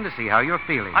stopped in to see how you're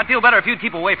feeling. I'd feel better if you'd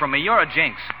keep away from me. You're a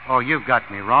jinx. Oh, you've got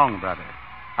me wrong, brother.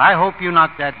 I hope you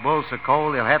knock that bull so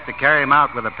cold they'll have to carry him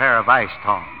out with a pair of ice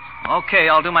tongs. Okay,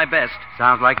 I'll do my best.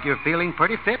 Sounds like you're feeling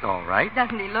pretty fit, all right.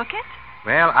 Doesn't he look it?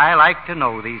 Well, I like to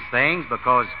know these things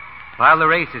because while the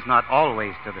race is not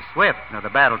always to the swift nor the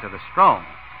battle to the strong,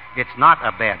 it's not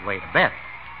a bad way to bet.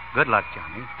 Good luck,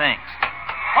 Johnny. Thanks.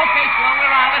 Okay, Sloan,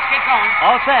 we're on. Let's get going.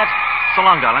 All set. So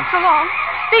long, darling. So long.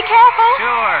 Be careful.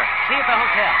 Sure. See you at the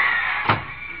hotel.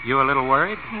 You a little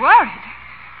worried? Worried?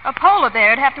 A polar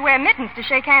bear'd have to wear mittens to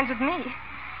shake hands with me.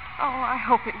 Oh, I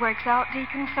hope it works out,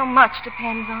 Deacon. So much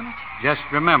depends on it. Just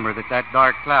remember that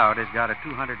dark cloud has got a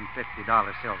 $250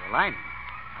 silver lining.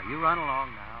 Now, you run along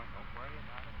now. Don't worry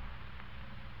about it.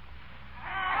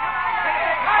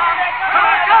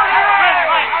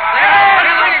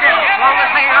 Sloan is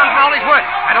hanging on for all he's worth.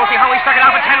 I don't see how he stuck it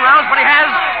out for 10 rounds, but he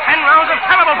has 10 rounds of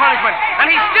terrible punishment. And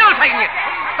he's still taking it.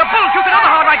 The bull took another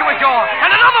hard right to his jaw. And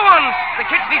another one. The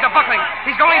kid's knees are buckling.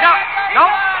 He's going down.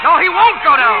 No, he won't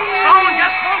go down. Sloan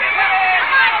just won't.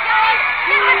 Come on, Johnny.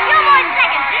 Just a few more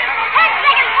seconds. 10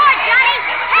 seconds more, Johnny.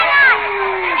 Hang on.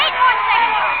 8 more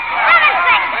seconds. 7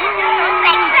 seconds.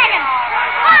 6 seconds.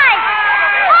 5,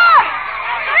 4,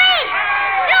 3,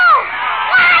 2,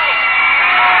 1.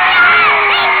 He did it!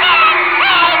 He did it!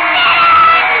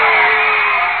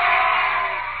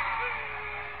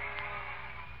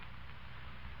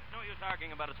 No use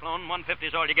arguing about it, Sloan. 150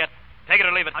 is all you get. Take it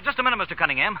or leave it. Now, just a minute, Mr.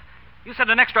 Cunningham. You said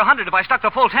an extra 100 if I stuck the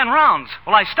full 10 rounds.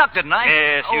 Well, I stuck, didn't I?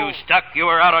 Yes, you stuck. You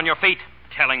were out on your feet.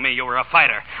 Telling me you were a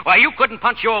fighter. Why, you couldn't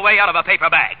punch your way out of a paper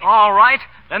bag. All right.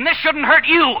 Then this shouldn't hurt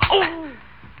you. Oh!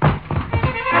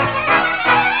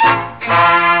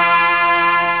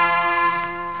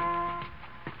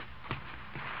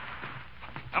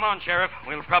 Come on, Sheriff.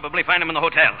 We'll probably find him in the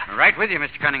hotel. Right with you,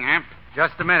 Mr. Cunningham.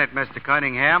 Just a minute, Mr.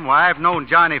 Cunningham. Why, I've known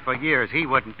Johnny for years. He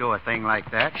wouldn't do a thing like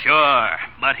that. Sure,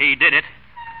 but he did it.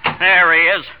 There he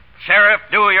is. Sheriff,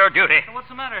 do your duty. What's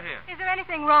the matter here? Is there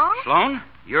anything wrong? Sloan,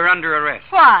 you're under arrest.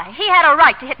 Why? He had a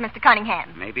right to hit Mr.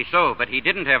 Cunningham. Maybe so, but he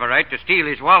didn't have a right to steal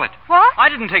his wallet. What? I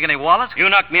didn't take any wallet. You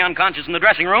knocked me unconscious in the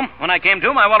dressing room. When I came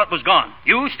to, my wallet was gone.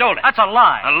 You stole it. That's a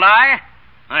lie. A lie?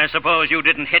 I suppose you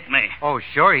didn't hit me. Oh,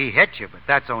 sure, he hit you, but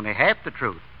that's only half the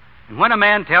truth. And when a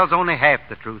man tells only half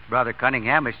the truth, Brother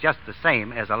Cunningham, it's just the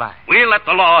same as a lie. We'll let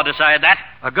the law decide that.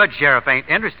 A good sheriff ain't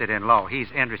interested in law. He's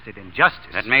interested in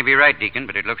justice. That may be right, Deacon,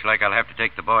 but it looks like I'll have to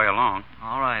take the boy along.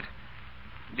 All right.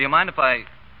 Do you mind if I...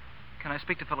 Can I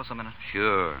speak to Phyllis a minute?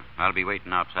 Sure. I'll be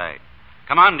waiting outside.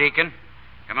 Come on, Deacon.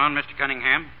 Come on, Mr.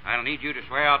 Cunningham. I'll need you to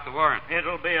swear out the warrant.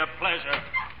 It'll be a pleasure.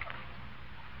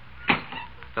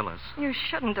 Phyllis. You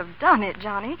shouldn't have done it,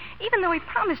 Johnny. Even though he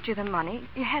promised you the money,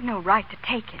 you had no right to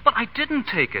take it. But I didn't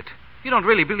take it. You don't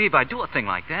really believe I'd do a thing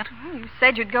like that? Well, you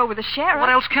said you'd go with the sheriff. What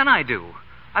else can I do?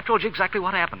 I've told you exactly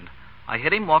what happened. I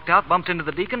hit him, walked out, bumped into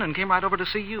the deacon, and came right over to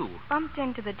see you. Bumped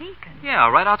into the deacon? Yeah,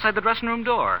 right outside the dressing room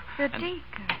door. The deacon.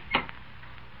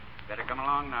 Better come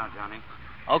along now, Johnny.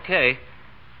 Okay.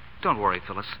 Don't worry,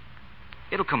 Phyllis.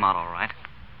 It'll come out all right.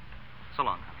 So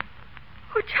long.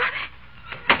 Oh, Johnny.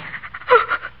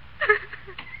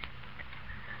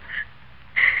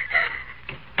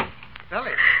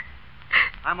 Phyllis,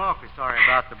 I'm awfully sorry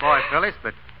about the boy, Phyllis,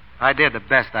 but I did the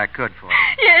best I could for him.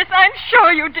 Yes, I'm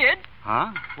sure you did.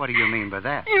 Huh? What do you mean by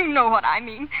that? You know what I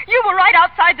mean. You were right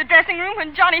outside the dressing room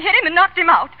when Johnny hit him and knocked him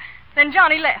out. Then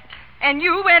Johnny left, and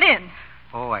you went in.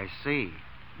 Oh, I see.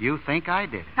 You think I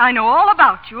did it? I know all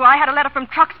about you. I had a letter from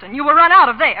Truxton. You were run out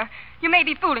of there. You may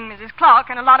be fooling Mrs. Clark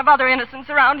and a lot of other innocents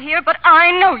around here, but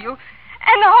I know you.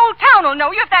 And the whole town will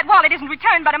know you if that wallet isn't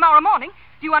returned by tomorrow morning.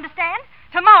 Do you understand?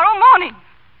 Tomorrow morning.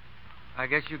 I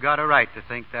guess you got a right to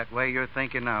think that way you're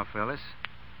thinking now, Phyllis.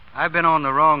 I've been on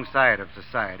the wrong side of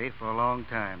society for a long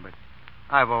time, but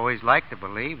I've always liked to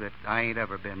believe that I ain't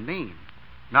ever been mean.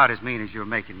 Not as mean as you're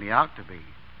making me out to be.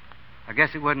 I guess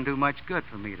it wouldn't do much good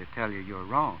for me to tell you you're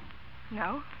wrong.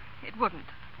 No, it wouldn't.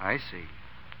 I see.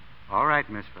 All right,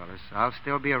 Miss Phyllis. I'll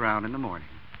still be around in the morning.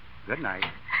 Good night.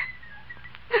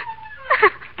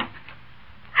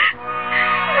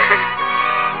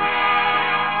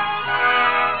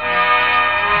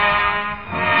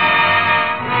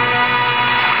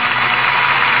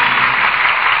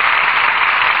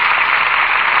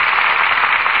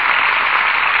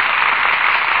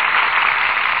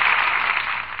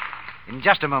 In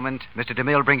just a moment, Mr.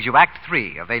 DeMille brings you Act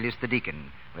 3 of Alias the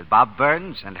Deacon with Bob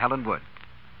Burns and Helen Wood.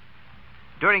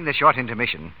 During the short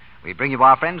intermission, we bring you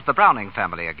our friends, the Browning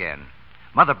family, again.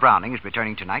 Mother Browning is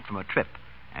returning tonight from a trip,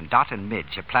 and Dot and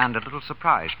Midge have planned a little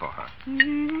surprise for her.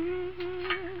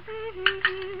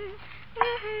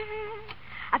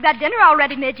 I've got dinner all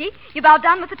ready, Midgie. You about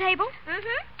done with the table?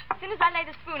 Mm-hmm. As soon as I lay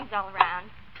the spoons all around.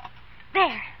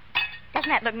 There. Doesn't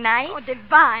that look nice? Oh,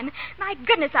 divine. My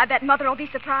goodness, I bet Mother will be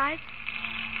surprised.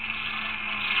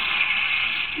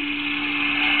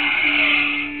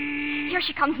 Here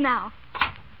she comes now.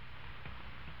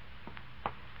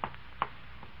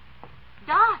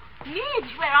 Dot,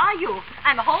 Midge, where are you?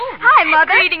 I'm home. Hi,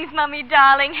 Mother. Greetings, Mummy,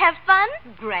 darling. Have fun?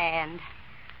 Grand.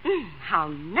 How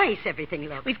nice everything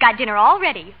looks. We've got dinner all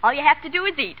ready. All you have to do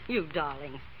is eat. You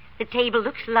darlings. The table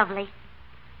looks lovely.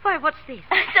 Why, what's this?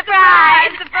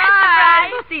 Surprise!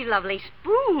 Surprise! Look, these lovely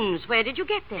spoons. Where did you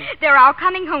get them? They're our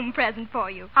coming home present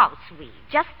for you. How sweet.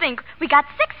 Just think, we got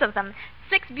 6 of them.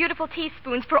 6 beautiful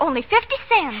teaspoons for only 50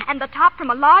 cents. And the top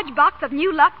from a large box of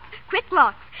new Lux Quick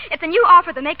Lux. It's a new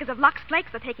offer the makers of Lux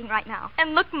Flakes are taking right now.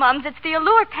 And look, Mums, it's the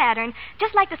Allure pattern,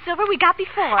 just like the silver we got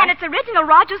before. And it's original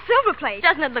Rogers silver plate.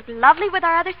 Doesn't it look lovely with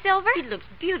our other silver? It looks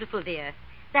beautiful, dear.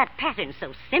 That pattern's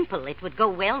so simple, it would go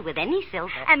well with any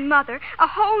silver. And, Mother, a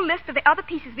whole list of the other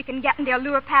pieces we can get in the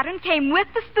Allure pattern came with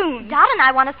the spoon. Dot and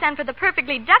I want to send for the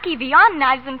perfectly ducky beyond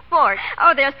knives and forks.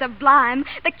 Oh, they're sublime.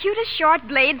 The cutest short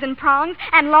blades and prongs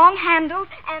and long handles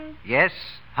and... Yes,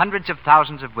 hundreds of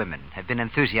thousands of women have been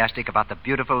enthusiastic about the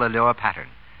beautiful Allure pattern.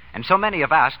 And so many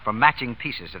have asked for matching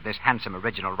pieces of this handsome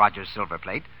original Rogers silver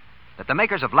plate that the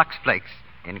makers of Lux Flakes,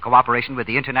 in cooperation with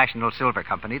the International Silver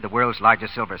Company, the world's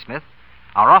largest silversmith,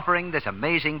 are offering this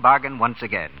amazing bargain once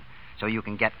again, so you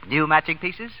can get new matching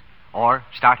pieces or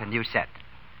start a new set.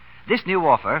 This new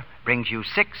offer brings you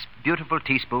 6 beautiful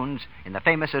teaspoons in the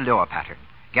famous Allure pattern,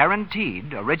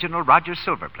 guaranteed original Rogers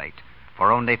silver plate,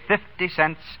 for only 50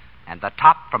 cents and the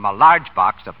top from a large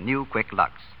box of new Quick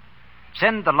Lux.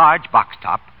 Send the large box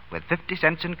top with 50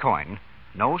 cents in coin,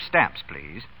 no stamps,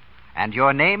 please, and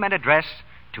your name and address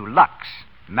to Lux,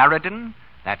 Meriden,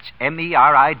 that's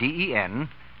Meriden,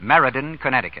 Meriden,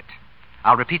 Connecticut.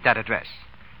 I'll repeat that address.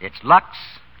 It's Lux,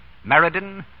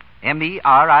 Meriden,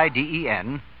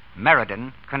 Meriden,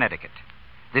 Meriden, Connecticut.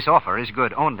 This offer is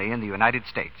good only in the United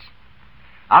States.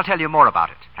 I'll tell you more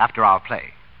about it after our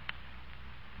play.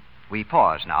 We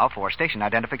pause now for station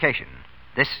identification.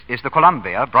 This is the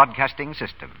Columbia Broadcasting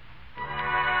System.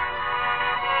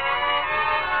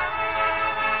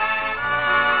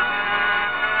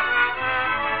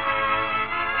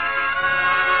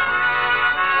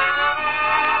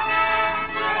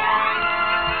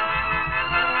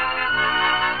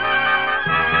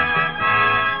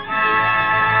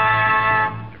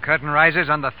 Curtain rises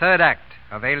on the 3rd act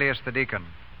of Alias the Deacon.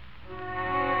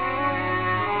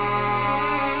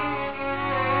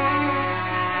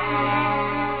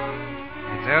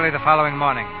 It's early the following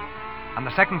morning. On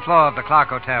the 2nd floor of the Clark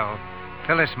Hotel,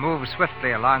 Phyllis moves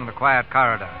swiftly along the quiet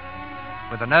corridor.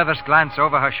 With a nervous glance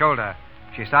over her shoulder,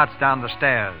 she starts down the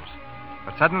stairs.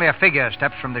 But suddenly a figure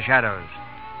steps from the shadows,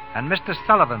 and Mr.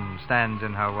 Sullivan stands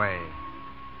in her way.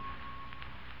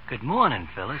 Good morning,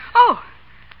 Phyllis. Oh,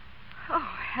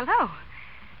 hello.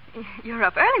 You're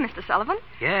up early, Mr. Sullivan.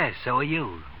 Yeah, so are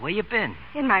you. Where you been?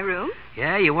 In my room?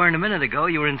 Yeah, you weren't a minute ago.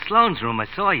 You were in Sloane's room. I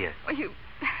saw you. Well,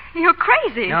 you're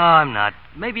crazy. No, I'm not.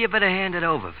 Maybe you better hand it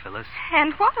over, Phyllis.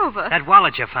 Hand what over? That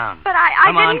wallet you found. But I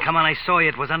Come didn't... on. I saw you.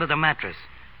 It was under the mattress.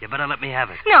 You better let me have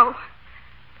it. No.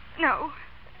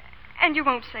 And you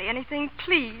won't say anything,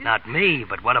 please. Not me,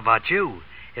 but what about you?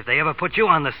 If they ever put you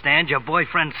on the stand, your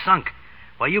boyfriend sunk.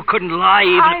 Well, you couldn't lie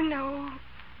even... I know.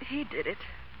 He did it.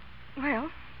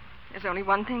 Well, there's only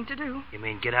one thing to do. You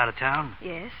mean get out of town?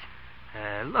 Yes.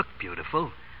 Look,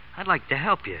 beautiful. I'd like to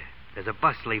help you. There's a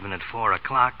bus leaving at 4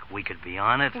 o'clock. We could be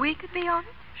on it. We could be on it?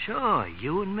 Sure,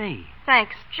 you and me.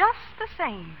 Thanks, just the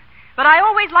same. But I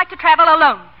always like to travel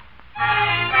alone.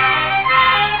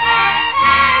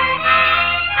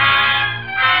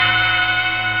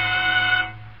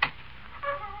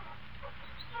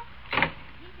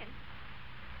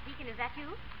 Deacon, is that you?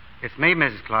 It's me,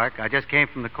 Mrs. Clark. I just came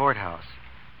from the courthouse.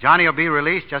 Johnny will be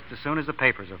released just as soon as the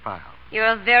papers are filed. You're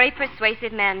a very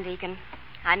persuasive man, Deacon.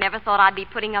 I never thought I'd be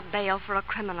putting up bail for a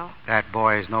criminal. That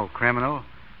boy is no criminal.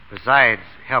 Besides,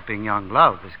 helping young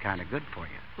love is kind of good for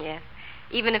you. Yes,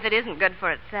 even if it isn't good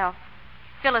for itself.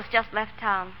 Phyllis just left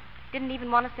town. Didn't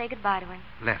even want to say goodbye to him.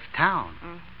 Left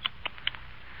town?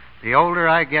 The older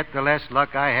I get, the less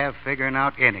luck I have figuring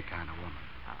out any kind of woman.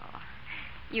 Oh,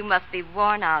 you must be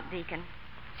worn out, Deacon.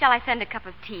 Shall I send a cup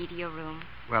of tea to your room?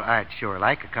 Well, I'd sure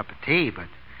like a cup of tea, but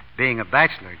being a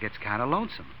bachelor gets kind of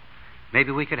lonesome. Maybe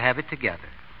we could have it together.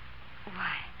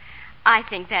 Why, I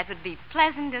think that would be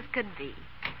pleasant as could be.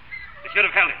 They should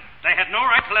have held him. They had no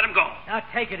right to let him go. Now,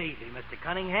 take it easy, Mr.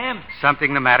 Cunningham.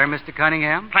 Something the matter, Mr.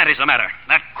 Cunningham? Plenty's the matter.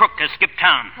 That crook has skipped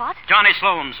town. What? Johnny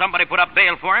Sloan. Somebody put up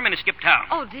bail for him and he skipped town.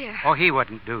 Oh, dear. Oh, he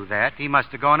wouldn't do that. He must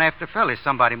have gone after Phyllis.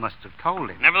 Somebody must have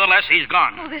told him. Nevertheless, he's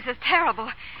gone. Oh, this is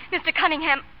terrible. Mr.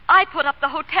 Cunningham, I put up the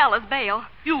hotel as bail.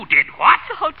 You did what?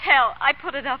 The hotel. I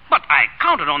put it up. But I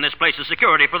counted on this place as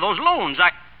security for those loans.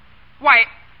 Why,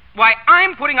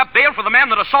 I'm putting up bail for the man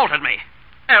that assaulted me.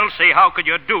 Elsie, how could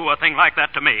you do a thing like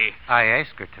that to me? I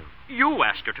asked her to. You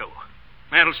asked her to.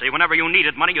 Elsie, whenever you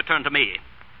needed money, you turned to me.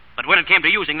 But when it came to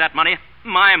using that money,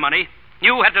 my money,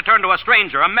 you had to turn to a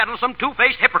stranger, a meddlesome,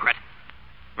 two-faced hypocrite.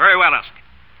 Very well, Elsie.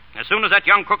 As soon as that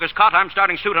young crook is caught, I'm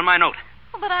starting suit on my note.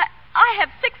 Oh, but I have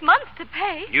 6 months to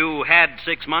pay. You had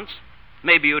 6 months.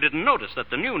 Maybe you didn't notice that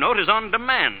the new note is on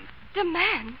demand.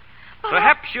 Demand? But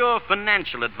Perhaps your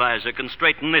financial advisor can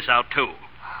straighten this out, too.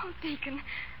 Oh, Deacon,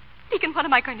 what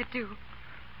am I going to do?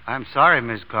 I'm sorry,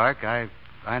 Miss Clark. I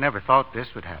never thought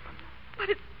this would happen. But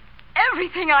it's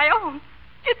everything I own.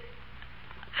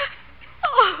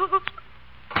 Oh.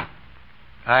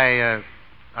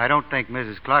 I don't think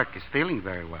Mrs. Clark is feeling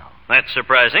very well. That's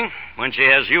surprising, when she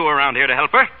has you around here to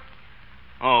help her.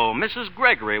 Oh, Mrs.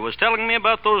 Gregory was telling me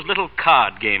about those little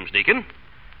card games, Deacon.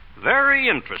 Very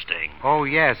interesting. Oh,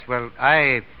 yes. Well,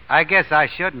 I guess I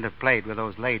shouldn't have played with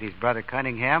those ladies, Brother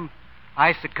Cunningham.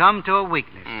 I succumbed to a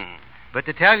weakness. But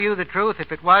to tell you the truth,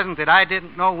 if it wasn't that I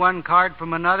didn't know one card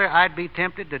from another, I'd be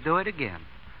tempted to do it again.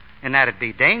 And that'd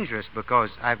be dangerous because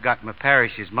I've got my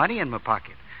parish's money in my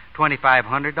pocket.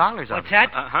 $2,500 of it. What's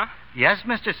that? Yes,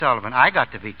 Mr. Sullivan. I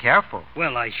got to be careful.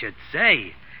 Well, I should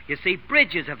say. You see,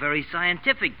 bridge is a very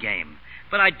scientific game.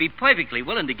 But I'd be perfectly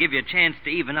willing to give you a chance to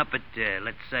even up at,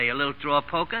 let's say, a little draw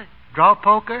poker. Draw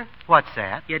poker? What's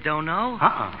that? You don't know?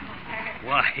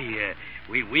 Why,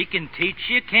 we can teach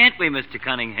you, can't we, Mr.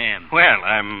 Cunningham? Well,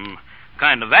 I'm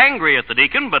kind of angry at the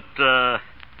deacon, but,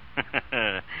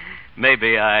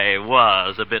 maybe I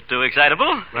was a bit too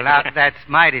excitable. Well, now, that's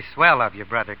mighty swell of you,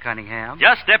 Brother Cunningham.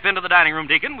 Just step into the dining room,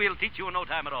 Deacon. We'll teach you in no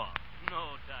time at all.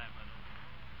 No time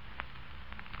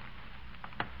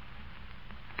at all.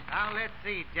 Now, let's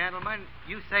see, gentlemen.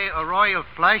 You say a royal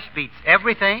flush beats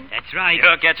everything? That's right.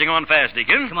 You're catching on fast,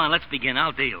 Deacon. Come on, let's begin.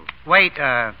 I'll deal. Wait,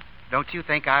 don't you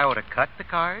think I ought to cut the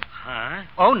cards? Huh?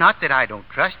 Oh, not that I don't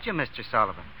trust you, Mr.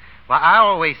 Sullivan. Why, I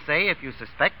always say if you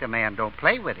suspect a man, don't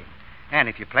play with him. And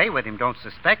if you play with him, don't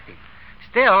suspect him.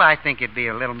 Still, I think it'd be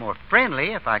a little more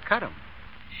friendly if I cut him.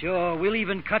 Sure, we'll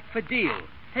even cut for deal.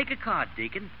 Take a card,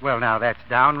 Deacon. Well, now, that's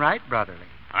downright brotherly.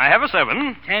 I have a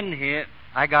 7. 10 here.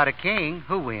 I got a king.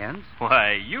 Who wins?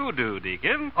 Why, you do,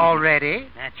 Deacon. Already?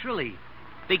 Naturally.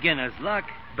 Beginner's luck.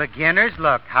 Beginner's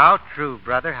luck. How true,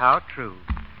 brother, how true.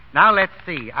 Now, let's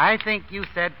see. I think you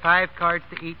said 5 cards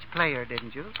to each player,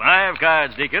 didn't you? 5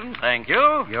 cards, Deacon. Thank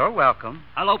you. You're welcome.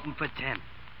 I'll open for 10.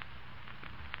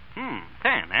 10,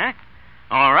 eh?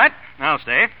 All right. I'll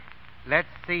stay. Let's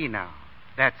see now.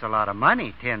 That's a lot of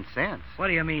money, 10 cents. What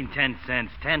do you mean, 10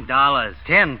 cents? $10.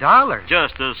 $10?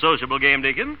 Just a sociable game,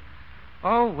 Deacon.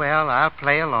 Oh, well, I'll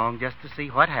play along just to see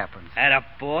what happens. Atta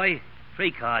boy.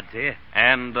 3 cards here.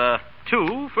 And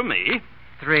 2 for me.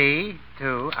 3,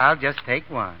 2. I'll just take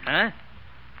 1. Huh?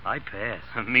 I pass.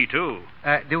 Me too.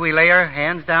 Do we lay our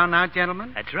hands down now,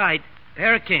 gentlemen? That's right.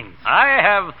 Pair of kings. I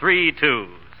have 3 twos.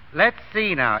 Let's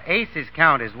see now. Aces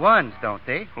count as ones, don't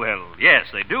they? Well, yes,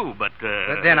 they do, but...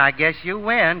 But then I guess you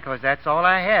win, because that's all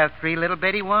I have, 3 little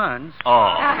bitty ones.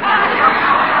 Oh.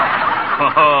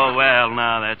 Oh, well,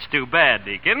 now, that's too bad,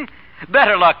 Deacon.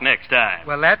 Better luck next time.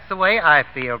 Well, that's the way I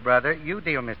feel, brother. You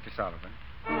deal, Mr. Sullivan.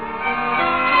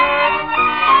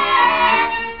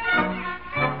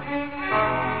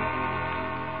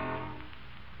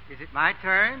 Is it my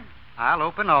turn? I'll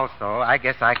open also. I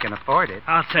guess I can afford it.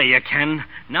 I'll say you can.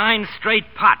 9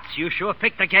 straight pots. You sure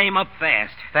picked the game up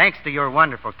fast. Thanks to your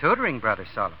wonderful tutoring, Brother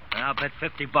Sullivan. I'll bet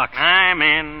 $50. I'm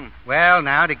in. Well,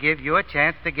 now, to give you a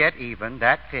chance to get even,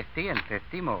 that 50 and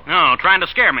 50 more. Oh, trying to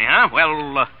scare me, huh?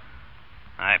 Well,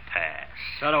 I pass.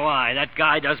 So do I. That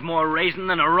guy does more raising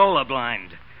than a roller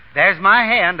blind. There's my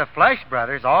hand, a flush,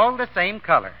 brothers, all the same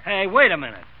color. Hey, wait a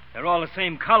minute. They're all the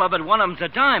same color, but one of them's a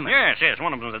diamond. Yes,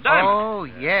 one of them's a diamond. Oh,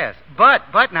 yes.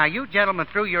 But now, you gentlemen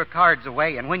threw your cards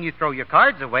away, and when you throw your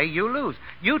cards away, you lose.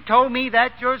 You told me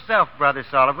that yourself, Brother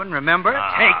Sullivan, remember?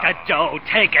 Take the dough.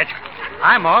 Take it.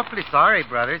 I'm awfully sorry,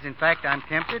 brothers. In fact, I'm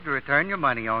tempted to return your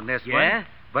money on this one. Yeah?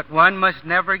 But one must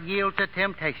never yield to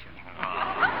temptation.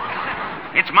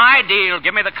 It's my deal.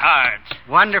 Give me the cards.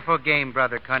 Wonderful game,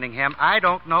 Brother Cunningham. I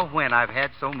don't know when I've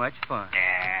had so much fun.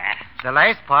 The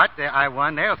last pot I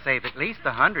won, they'll save at least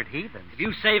 100 heathens. If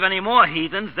you save any more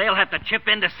heathens, they'll have to chip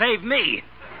in to save me.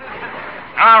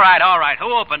 All right.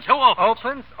 Who opens?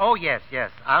 Opens? Oh, yes.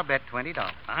 I'll bet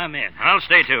 $20. I'm in. I'll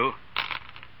stay, too.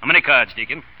 How many cards,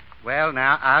 Deacon? Well,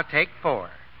 now, I'll take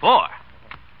 4. 4?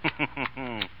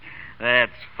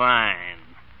 That's fine.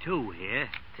 2 here.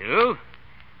 2?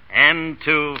 And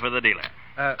 2 for the dealer.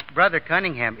 Brother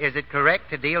Cunningham, is it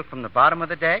correct to deal from the bottom of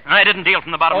the deck? I didn't deal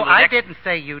from the bottom of the deck. deck. I didn't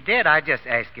say you did. I just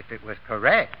asked if it was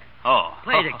correct. Oh.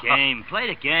 Play the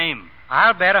game.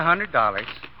 I'll bet $100.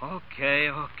 Okay,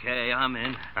 I'm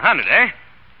in. 100, eh?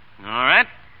 All right.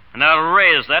 And I'll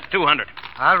raise that 200.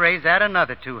 I'll raise that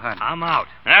another 200. I'm out.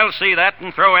 I'll see that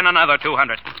and throw in another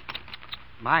 200.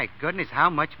 My goodness, how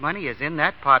much money is in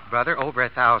that pot, brother? Over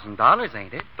 $1,000,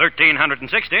 ain't it?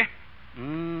 1,360.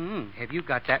 Have you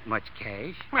got that much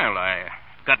cash? Well, I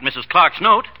got Mrs. Clark's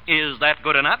note. Is that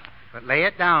good enough? But lay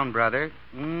it down, brother.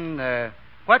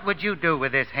 What would you do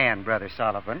with this hand, Brother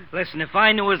Sullivan? Listen, if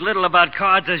I knew as little about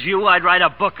cards as you, I'd write a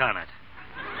book on it.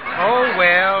 Oh,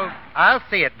 well, I'll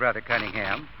see it, Brother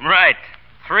Cunningham. Right.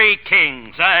 3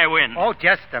 kings. I win. Oh,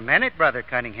 just a minute, Brother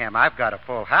Cunningham. I've got a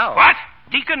full house. What?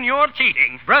 Deacon, you're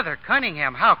cheating. Brother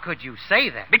Cunningham, how could you say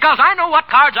that? Because I know what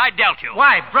cards I dealt you.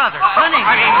 Why, Brother Cunningham?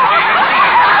 I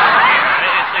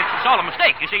mean, it's all a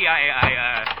mistake. You see,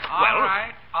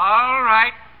 All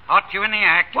right. Caught you in the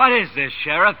act. What is this,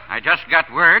 Sheriff? I just got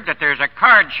word that there's a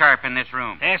card sharp in this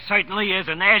room. There certainly is,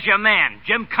 and there's your man,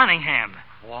 Jim Cunningham.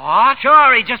 What?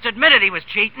 Sure, he just admitted he was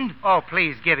cheating. Oh,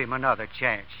 please give him another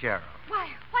chance, Sheriff. Why,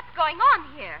 what's going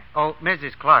on here? Oh,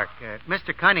 Mrs. Clark,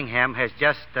 Mr. Cunningham has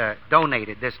just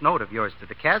donated this note of yours to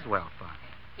the Caswell Fund.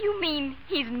 You mean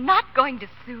he's not going to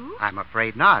sue? I'm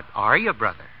afraid not. Are you,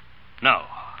 brother? No,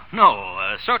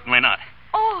 certainly not.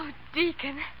 Oh,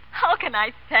 Deacon, how can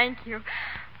I thank you?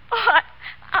 Oh,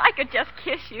 I could just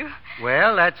kiss you.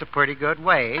 Well, that's a pretty good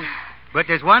way. But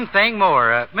there's one thing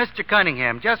more. Mr.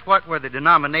 Cunningham, just what were the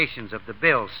denominations of the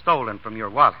bills stolen from your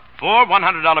wallet? 4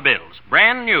 $100 bills.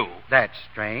 Brand new. That's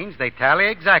strange. They tally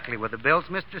exactly with the bills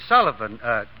Mr. Sullivan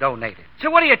donated. So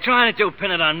what are you trying to do,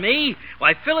 pin it on me?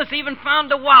 Why, Phyllis even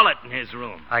found the wallet in his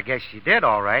room. I guess she did,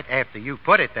 all right, after you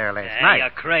put it there last night. You're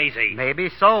crazy. Maybe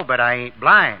so, but I ain't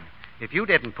blind. If you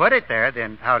didn't put it there,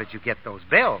 then how did you get those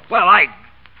bills? Well, I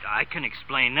can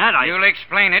explain that. You'll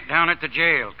explain it down at the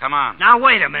jail. Come on. Now,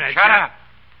 wait a minute. Shut up.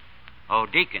 Oh,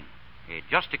 Deacon, it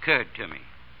just occurred to me.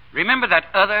 Remember that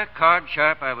other card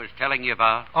sharp I was telling you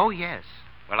about? Oh, yes.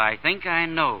 Well, I think I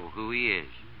know who he is.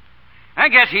 I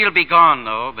guess he'll be gone,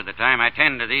 though, by the time I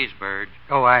tend to these birds.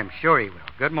 Oh, I'm sure he will.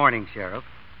 Good morning, Sheriff.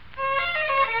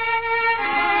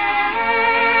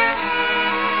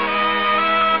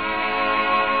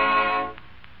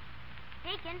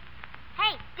 Deacon.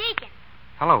 Hey, Deacon.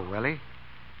 Hello, Willie.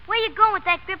 Where you going with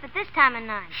that grip at this time of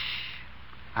night?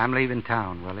 I'm leaving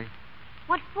town, Willie.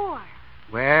 What for?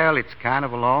 Well, it's kind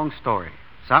of a long story.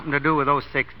 Something to do with those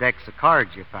 6 decks of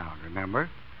cards you found, remember?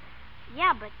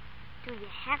 Yeah, but do you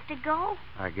have to go?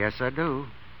 I guess I do.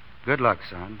 Good luck,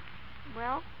 son.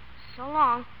 Well, so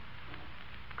long.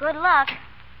 Good luck.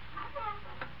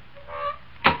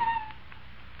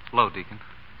 Hello, Deacon.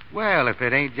 Well, if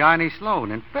it ain't Johnny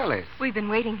Sloan and Phyllis. We've been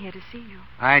waiting here to see you.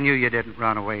 I knew you didn't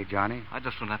run away, Johnny. I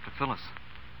just went after Phyllis.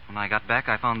 When I got back,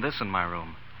 I found this in my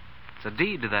room. It's a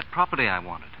deed to that property I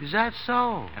wanted. Is that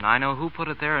so? And I know who put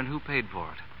it there and who paid for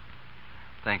it.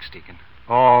 Thanks, Deacon.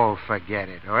 Oh, forget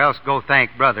it. Or else go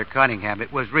thank Brother Cunningham.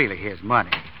 It was really his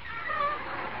money.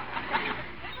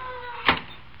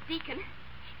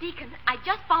 Deacon, I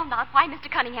just found out why Mr.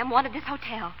 Cunningham wanted this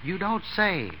hotel. You don't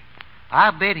say.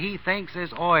 I bet he thinks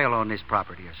there's oil on this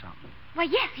property or something. Why,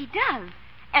 yes, he does.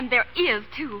 And there is,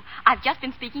 too. I've just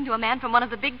been speaking to a man from one of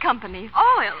the big companies.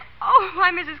 Oil? Oh,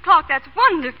 why, Mrs. Clark, that's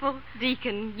wonderful.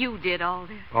 Deacon, you did all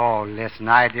this. Oh, listen,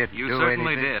 I didn't You do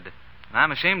certainly anything. did. And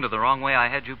I'm ashamed of the wrong way I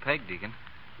had you pegged, Deacon.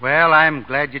 Well, I'm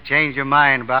glad you changed your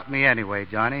mind about me anyway,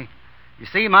 Johnny. You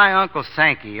see, my Uncle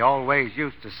Sankey always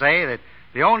used to say that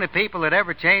the only people that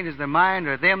ever changes their mind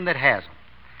are them that has 'em.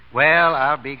 Well,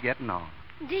 I'll be getting on.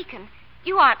 Deacon,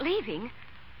 you aren't leaving.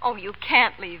 Oh, you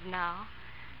can't leave now.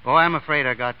 Oh, I'm afraid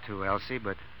I got to, Elsie,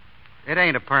 but it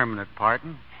ain't a permanent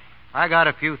parting. I got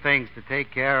a few things to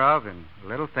take care of and a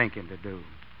little thinking to do.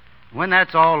 When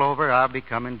that's all over, I'll be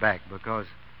coming back because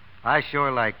I sure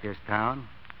like this town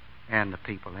and the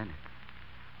people in it.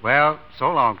 Well, so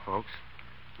long, folks.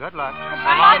 Good luck. Good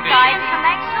luck, guys. Come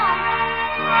back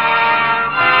soon.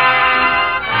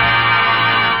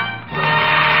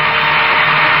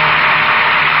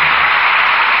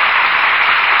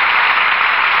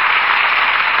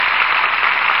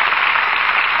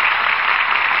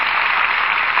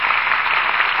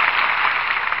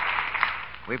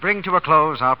 We bring to a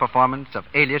close our performance of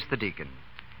Alias the Deacon.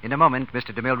 In a moment,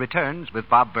 Mr. DeMille returns with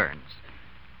Bob Burns.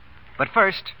 But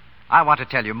first, I want to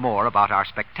tell you more about our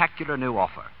spectacular new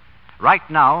offer. Right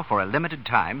now, for a limited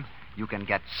time, you can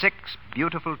get 6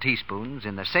 beautiful teaspoons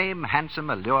in the same handsome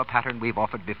allure pattern we've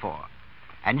offered before.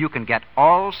 And you can get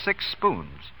all 6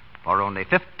 spoons for only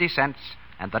 50 cents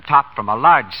and the top from a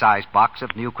large-sized box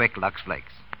of new Quick Lux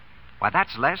Flakes. Why,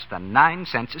 that's less than 9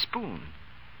 cents a spoon.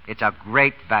 It's a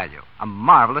great value, a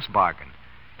marvelous bargain.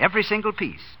 Every single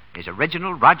piece is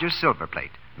original Rogers silver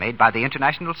plate, made by the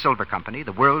International Silver Company,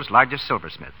 the world's largest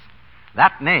silversmiths.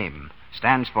 That name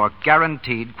stands for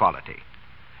guaranteed quality.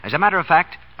 As a matter of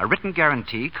fact, a written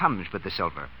guarantee comes with the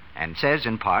silver and says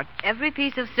in part, Every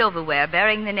piece of silverware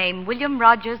bearing the name William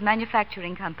Rogers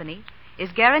Manufacturing Company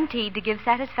is guaranteed to give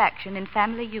satisfaction in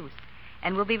family use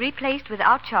and will be replaced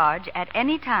without charge at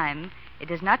any time it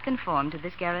does not conform to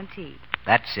this guarantee.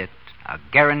 That's it, a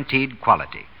guaranteed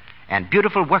quality. And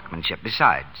beautiful workmanship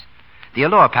besides. The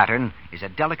allure pattern is a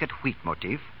delicate wheat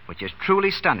motif, which is truly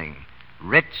stunning,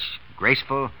 rich,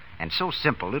 graceful, and so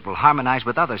simple it will harmonize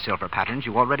with other silver patterns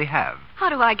you already have. How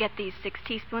do I get these 6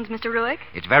 teaspoons, Mr. Ruick?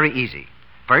 It's very easy.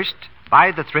 First,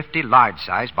 buy the thrifty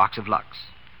large-size box of Lux.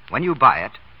 When you buy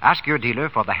it, ask your dealer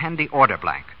for the handy order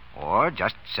blank, or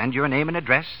just send your name and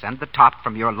address and the top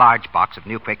from your large box of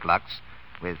new Quick Lux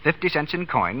with 50 cents in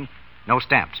coin, no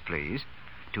stamps, please,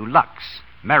 to Lux,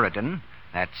 Meriden,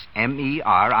 that's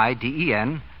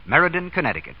Meriden, Meriden,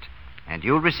 Connecticut. And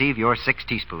you'll receive your 6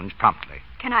 teaspoons promptly.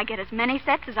 Can I get as many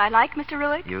sets as I like, Mr.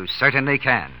 Ruick? You certainly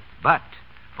can. But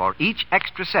for each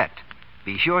extra set,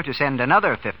 be sure to send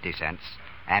another 50 cents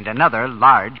and another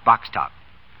large box top.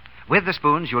 With the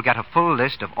spoons, you'll get a full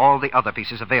list of all the other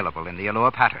pieces available in the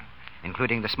allure pattern,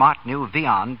 including the smart new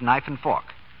Viand knife and fork.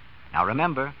 Now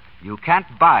remember, you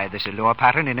can't buy this allure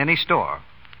pattern in any store.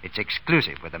 It's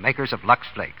exclusive with the makers of Lux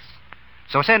Flakes.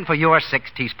 So send for your 6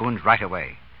 teaspoons right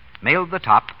away. Mail the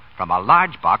top from a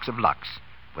large box of Lux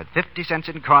with 50 cents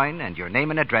in coin and your name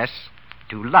and address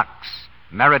to Lux,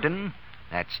 Meriden,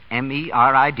 that's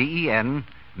Meriden,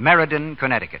 Meriden,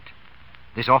 Connecticut.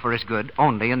 This offer is good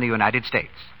only in the United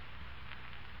States.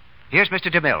 Here's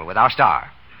Mr. DeMille with our star.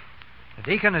 The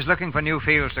Deacon is looking for new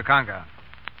fields to conquer.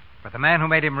 But the man who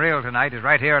made him real tonight is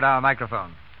right here at our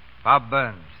microphone, Bob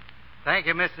Burns. Thank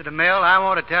you, Mr. DeMille. I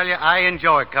want to tell you I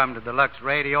enjoy coming to the Lux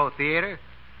Radio Theater.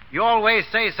 You always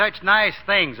say such nice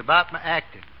things about my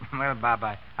acting. Well, Bob,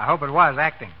 I hope it was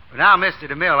acting. But now, Mr.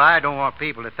 DeMille, I don't want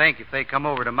people to think if they come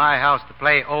over to my house to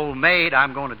play old maid,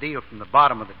 I'm going to deal from the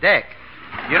bottom of the deck.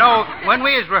 You know, when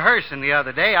we was rehearsing the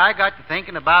other day, I got to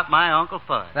thinking about my Uncle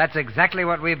Fudd. That's exactly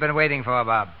what we've been waiting for,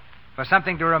 Bob. For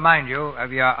something to remind you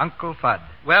of your Uncle Fudd.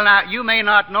 Well, now, you may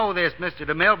not know this, Mr.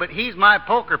 DeMille, but he's my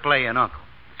poker-playing uncle.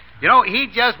 You know, he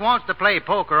just wants to play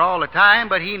poker all the time,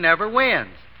 but he never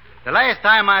wins. The last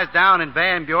time I was down in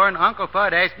Van Buren, Uncle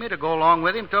Fudd asked me to go along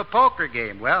with him to a poker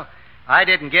game. Well, I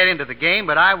didn't get into the game,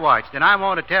 but I watched. And I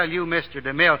want to tell you, Mr.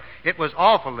 DeMille, it was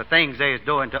awful the things they was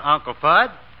doing to Uncle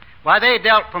Fudd. Why, they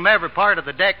dealt from every part of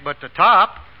the deck but the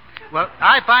top. Well,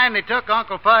 I finally took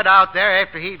Uncle Fudd out there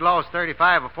after he'd lost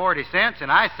 35 or 40 cents,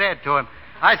 and I said to him,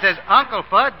 I says, Uncle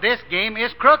Fudd, this game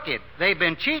is crooked. They've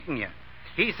been cheating you.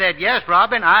 He said, yes,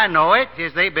 Robin, I know it.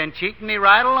 Says, they've been cheating me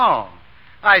right along.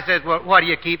 I says, well, what do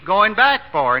you keep going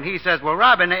back for? And he says, well,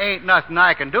 Robin, there ain't nothing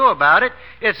I can do about it.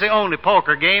 It's the only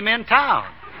poker game in town.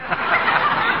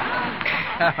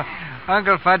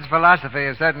 Uncle Fudd's philosophy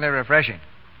is certainly refreshing.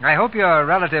 I hope your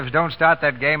relatives don't start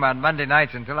that game on Monday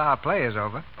nights until our play is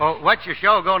over. Oh, what's your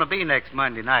show going to be next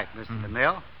Monday night, Mr.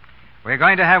 DeMille? We're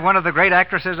going to have one of the great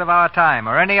actresses of our time,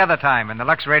 or any other time, in the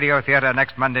Lux Radio Theater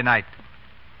next Monday night.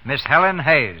 Miss Helen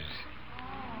Hayes.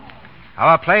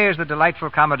 Our play is the delightful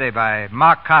comedy by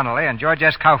Mark Connolly and George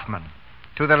S. Kaufman,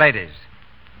 To the Ladies.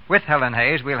 With Helen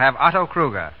Hayes, we'll have Otto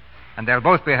Kruger, and they'll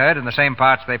both be heard in the same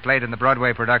parts they played in the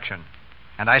Broadway production.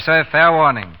 And I serve fair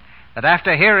warning that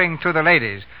after hearing To the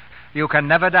Ladies, you can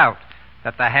never doubt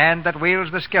that the hand that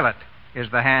wields the skillet is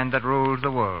the hand that rules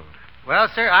the world. Well,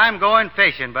 sir, I'm going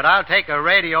fishing, but I'll take a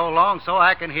radio along so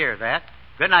I can hear that.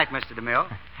 Good night, Mr. DeMille.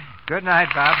 Good night,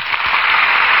 Bob.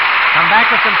 Come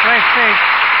back with some fresh fish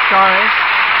stories.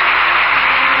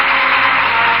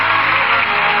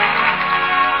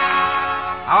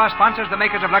 Our sponsors, the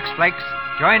makers of Lux Flakes,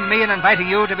 join me in inviting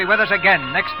you to be with us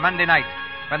again next Monday night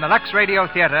when the Lux Radio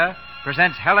Theater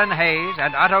presents Helen Hayes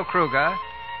and Otto Kruger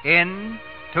in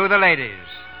To the Ladies.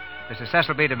 This is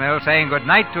Cecil B. DeMille saying good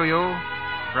night to you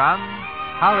from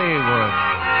Hollywood.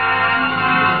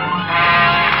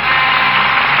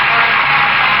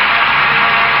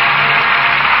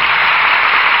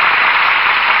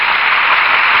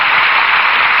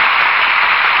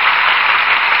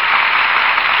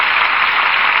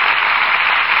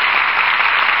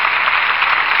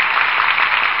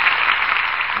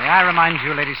 May I remind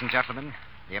you, ladies and gentlemen,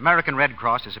 the American Red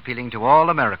Cross is appealing to all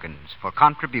Americans for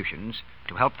contributions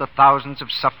to help the thousands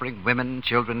of suffering women,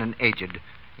 children, and aged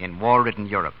in war-ridden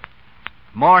Europe.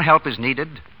 More help is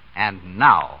needed, and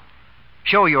now.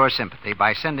 Show your sympathy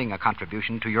by sending a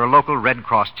contribution to your local Red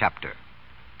Cross chapter.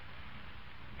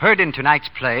 Heard in tonight's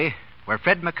play were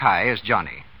Fred Mackay as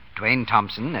Johnny, Dwayne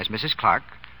Thompson as Mrs. Clark,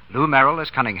 Lou Merrill as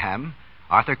Cunningham,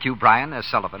 Arthur Q. Bryan as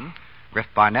Sullivan, Griff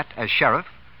Barnett as Sheriff,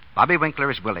 Bobby Winkler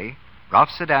as Willie, Ralph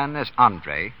Sedan as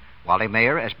Andre, Wally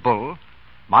Mayer as Bull,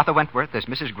 Martha Wentworth as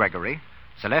Mrs. Gregory,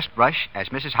 Celeste Rush as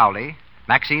Mrs. Howley,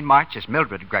 Maxine March as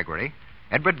Mildred Gregory,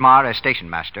 Edward Marr as Station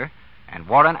Master, and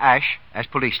Warren Ash as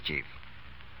Police Chief.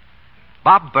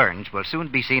 Bob Burns will soon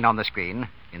be seen on the screen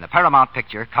in the Paramount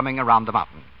picture Coming Around the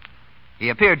Mountain. He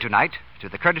appeared tonight to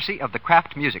the courtesy of the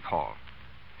Kraft Music Hall.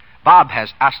 Bob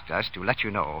has asked us to let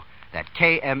you know that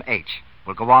KMH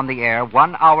will go on the air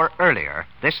 1 hour earlier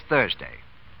this Thursday.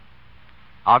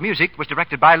 Our music was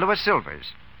directed by Louis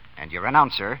Silvers, and your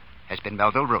announcer has been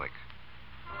Melville Ruick.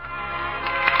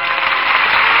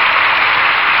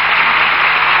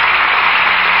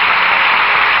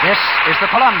 This is the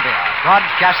Columbia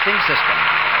Broadcasting System.